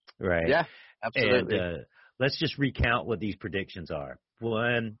 right? Yeah, absolutely. And let's just recount what these predictions are.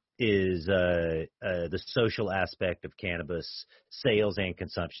 One is the social aspect of cannabis sales and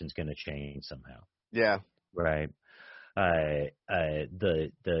consumption is going to change somehow. Yeah. Right. The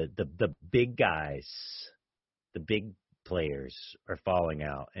big guys, the big players are falling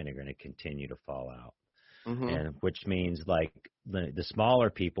out and are going to continue to fall out. And which means like the smaller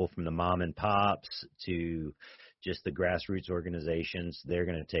people, from the mom and pops to just the grassroots organizations, they're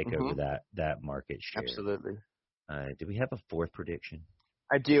going to take over that market share. Absolutely. Do we have a fourth prediction?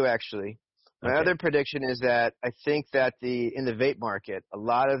 I do, actually. My other prediction is that I think that in the vape market, a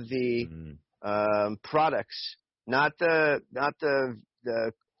lot of the products, not the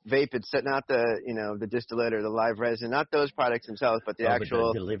vape, it's not the distillate or the live resin, not those products themselves, but the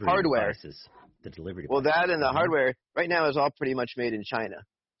actual hardware. The delivery devices. Well, that and the hardware right now is all pretty much made in China.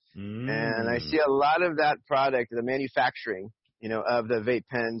 And I see a lot of that product, the manufacturing, of the vape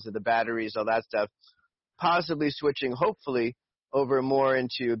pens, of the batteries, all that stuff, possibly switching, hopefully, over more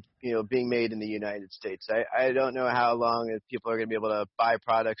into, being made in the United States. I don't know how long people are going to be able to buy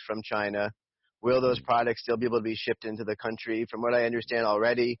products from China. Will those products still be able to be shipped into the country? From what I understand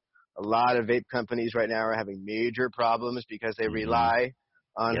already, a lot of vape companies right now are having major problems because they rely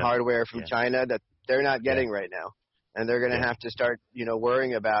on hardware from China that they're not getting right now. And they're going to have to start,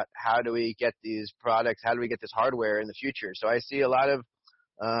 worrying about how do we get these products, how do we get this hardware in the future. So I see a lot of,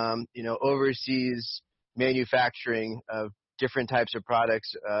 overseas manufacturing of different types of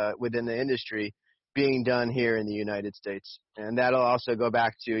products within the industry being done here in the United States. And that'll also go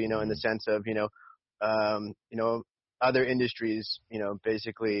back to, in the sense of, other industries,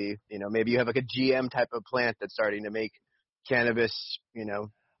 basically, maybe you have like a GM type of plant that's starting to make cannabis,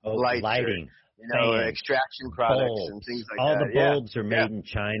 lights, lighting, or extraction products bulbs. And things like all that. All the bulbs are made in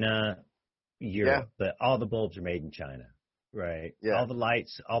China, Europe, but all the bulbs are made in China, right? Yeah. All the light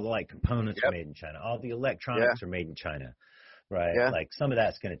components are made in China. All the electronics are made in China, right? Yeah. Like some of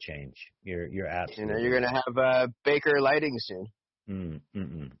that's going to change. You're absolutely. You're going to have Baker lighting soon.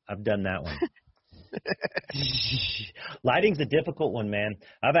 I've done that one. Lighting's a difficult one, man.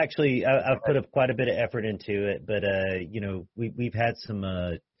 I've put up quite a bit of effort into it, but we've had some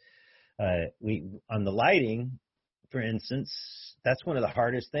we on the lighting, for instance, that's one of the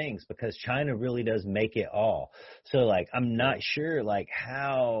hardest things because China really does make it all. So like I'm not sure like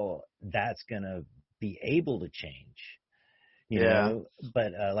how that's gonna be able to change, you know,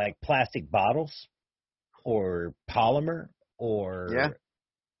 but like plastic bottles or polymer or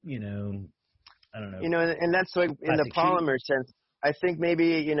you know, I don't know. You know, and that's like in the polymer sense. I think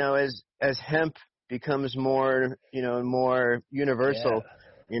maybe, you know, as hemp becomes more, you know, more universal,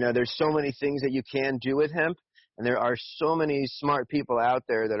 you know, there's so many things that you can do with hemp, and there are so many smart people out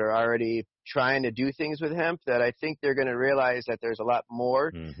there that are already trying to do things with hemp that I think they're going to realize that there's a lot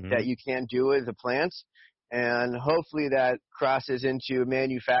more that you can do with the plants, and hopefully that crosses into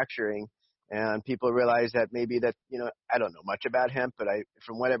manufacturing. And people realize that maybe that, you know, I don't know much about hemp, but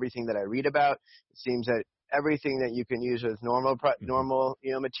from everything that I read about, it seems that everything that you can use with normal,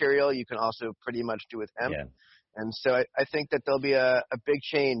 you know, material, you can also pretty much do with hemp. Yeah. And so I think that there'll be a big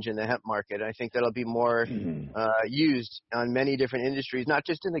change in the hemp market. I think that'll be more used on many different industries, not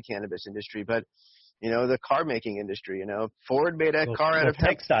just in the cannabis industry, but, you know, the car making industry. You know, Ford made a car out of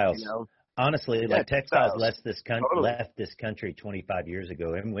textiles. Hemp, you know. Honestly, like textiles left this country 25 years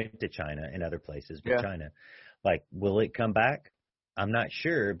ago and went to China and other places, but China, like, will it come back? I'm not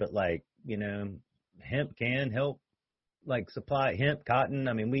sure, but like, you know, hemp can help, like supply hemp, cotton.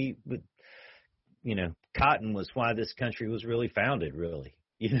 I mean, we would, you know, cotton was why this country was really founded, really.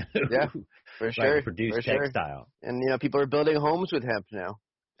 You know, for sure, like produce textile. And you know, people are building homes with hemp now,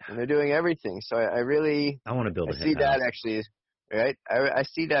 and they're doing everything. So I want to build a hemp see house. that actually. Right, I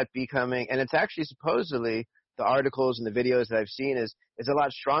see that becoming, and it's actually supposedly the articles and the videos that I've seen is a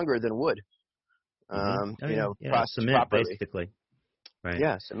lot stronger than wood. You know, processed cement properly. Basically. Right.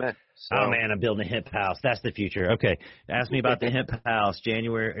 Yeah, cement. So. Oh man, I'm building a hemp house. That's the future. Okay, ask me about the hemp house.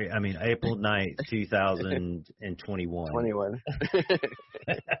 April 9th, 2021. 21.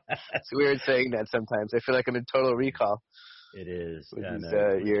 It's weird saying that sometimes. I feel like I'm in Total Recall. It is. With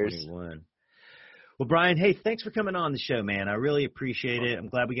these years. Well, Brian, hey, thanks for coming on the show, man. I really appreciate it. I'm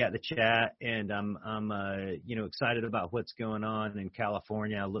glad we got the chat, and I'm you know, excited about what's going on in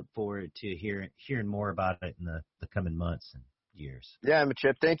California. I look forward to hearing more about it in the coming months and years. Yeah,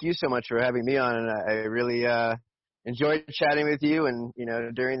 Chip, thank you so much for having me on, and I really enjoyed chatting with you. And you know,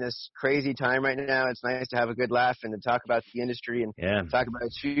 during this crazy time right now, it's nice to have a good laugh and to talk about the industry and talk about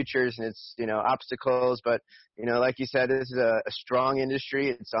its futures and its, you know, obstacles. But you know, like you said, this is a strong industry.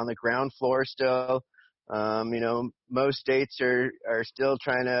 It's on the ground floor still. You know, most states are still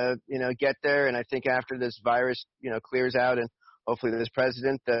trying to, you know, get there. And I think after this virus, you know, clears out and hopefully this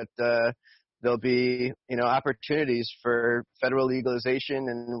president that there'll be, you know, opportunities for federal legalization.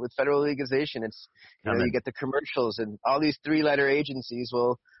 And with federal legalization, it's, you know, you get the commercials and all these 3-letter agencies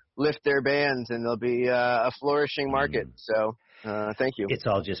will lift their bans and there'll be a flourishing market. So thank you. It's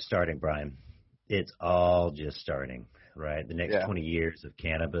all just starting, Brian. It's all just starting. Right, the next 20 years of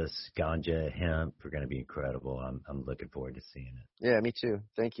cannabis, ganja, hemp are going to be incredible. I'm looking forward to seeing it. Yeah, me too.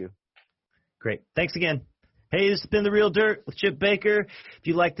 Thank you. Great. Thanks again. Hey, this has been The Real Dirt with Chip Baker. If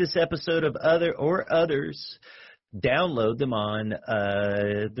you like this episode of others, download them on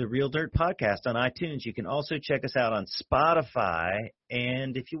the Real Dirt podcast on iTunes. You can also check us out on Spotify.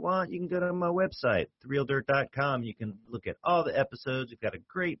 And if you want, you can go to my website, therealdirt.com. You can look at all the episodes. We've got a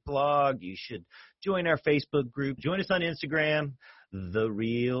great blog. You should join our Facebook group. Join us on Instagram, The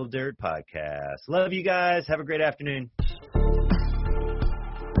Real Dirt Podcast. Love you guys. Have a great afternoon.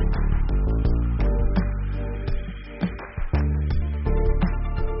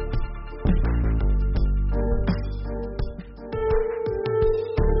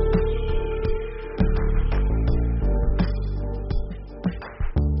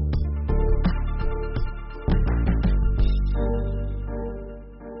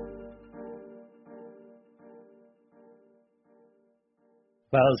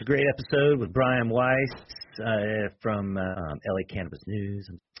 Well, it was a great episode with Brian Weiss from LA Cannabis News.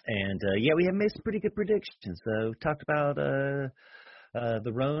 And, we have made some pretty good predictions. So we talked about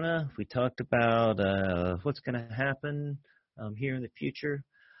the Rona. We talked about what's going to happen here in the future.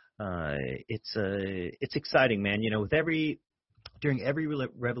 It's exciting, man. You know, during every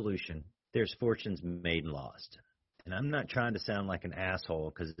revolution, there's fortunes made and lost. And I'm not trying to sound like an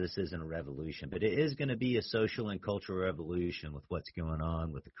asshole because this isn't a revolution, but it is going to be a social and cultural revolution with what's going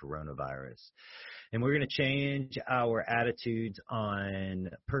on with the coronavirus. And we're going to change our attitudes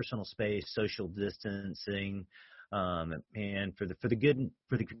on personal space, social distancing, and for the good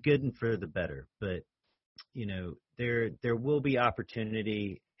and for the better. But, you know, there will be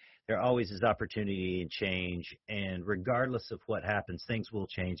opportunity. there always is opportunity and change. And regardless of what happens, things will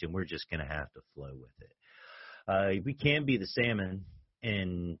change, and we're just going to have to flow with it. We can be the salmon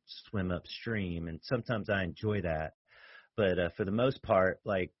and swim upstream, and sometimes I enjoy that. But for the most part,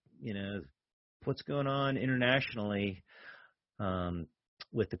 like, what's going on internationally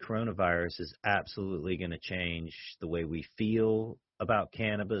with the coronavirus is absolutely going to change the way we feel about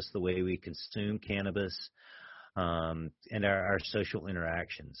cannabis, the way we consume cannabis, and our social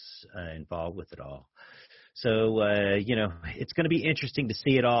interactions involved with it all. So, it's going to be interesting to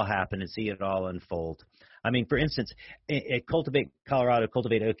see it all happen and see it all unfold. I mean, for instance, at Cultivate Colorado,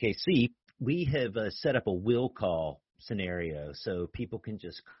 Cultivate OKC, we have set up a will call scenario so people can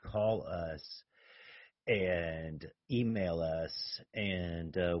just call us and email us,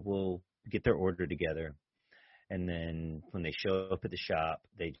 and we'll get their order together. And then when they show up at the shop,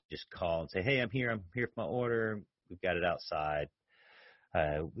 they just call and say, hey, I'm here for my order. We've got it outside.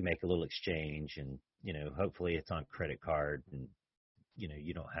 We make a little exchange, and, hopefully it's on credit card, and,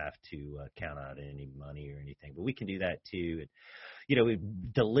 you don't have to count out any money or anything. But we can do that too. And,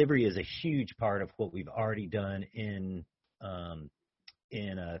 delivery is a huge part of what we've already done in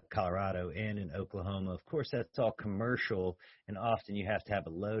Colorado and in Oklahoma. Of course, that's all commercial, and often you have to have a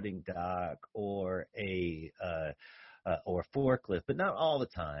loading dock or a forklift, but not all the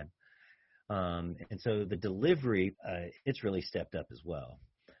time. And so the delivery, it's really stepped up as well.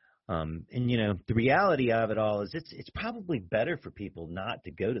 And the reality of it all is it's probably better for people not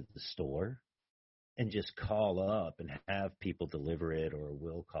to go to the store and just call up and have people deliver it, or a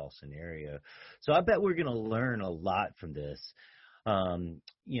will call scenario. So I bet we're going to learn a lot from this. I'm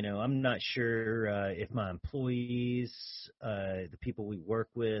not sure if my employees, the people we work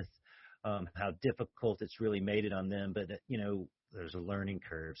with, how difficult it's really made it on them, but there's a learning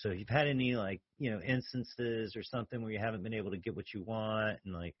curve. So if you've had any instances or something where you haven't been able to get what you want,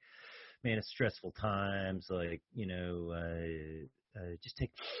 and like, man, it's stressful times, like, just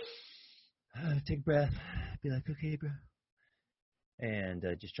take a breath, be like, okay, bro, and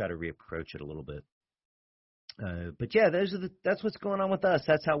just try to reapproach it a little bit. But yeah, that's what's going on with us.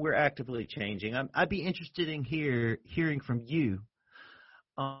 That's how we're actively changing. I'd be interested in hearing from you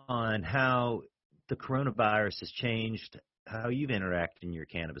on how the coronavirus has changed how you've interacted in your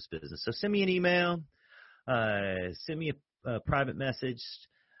cannabis business. So send me an email, send me a private message,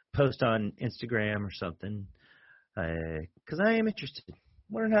 post on Instagram or something, because I am interested.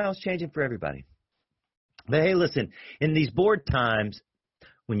 Wondering how it's changing for everybody. But hey, listen, in these bored times,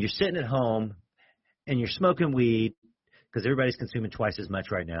 when you're sitting at home and you're smoking weed, because everybody's consuming twice as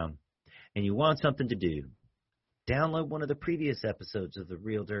much right now, and you want something to do, download one of the previous episodes of the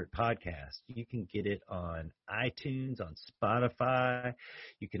Real Dirt podcast. You can get it on iTunes, on Spotify.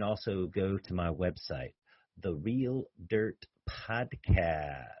 You can also go to my website, The Real Dirt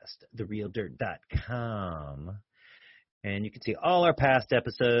Podcast, therealdirt.com, and you can see all our past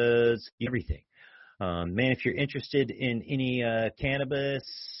episodes, everything. Man, if you're interested in any cannabis,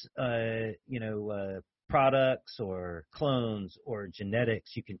 products or clones or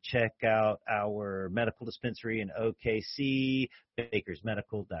genetics, you can check out our medical dispensary in OKC,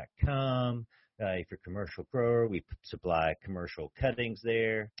 bakersmedical.com. If you're a commercial grower, we supply commercial cuttings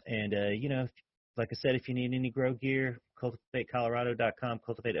there. And, like I said, if you need any grow gear, cultivatecolorado.com,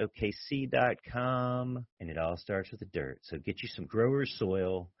 cultivateokc.com, and it all starts with the dirt. So get you some grower's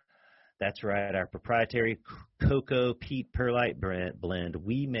soil. That's right, our proprietary cocoa peat perlite blend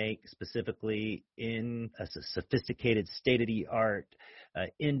we make specifically in a sophisticated state-of-the-art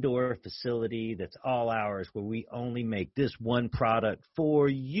indoor facility that's all ours, where we only make this one product for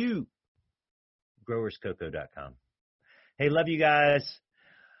you, growerscocoa.com. Hey, love you guys.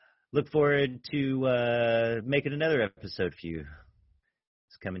 Look forward to making another episode for you.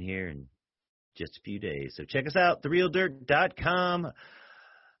 It's coming here in just a few days. So check us out, therealdirt.com.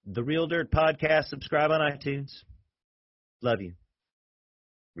 The Real Dirt Podcast. Subscribe on iTunes. Love you.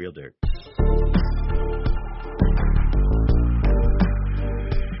 Real Dirt.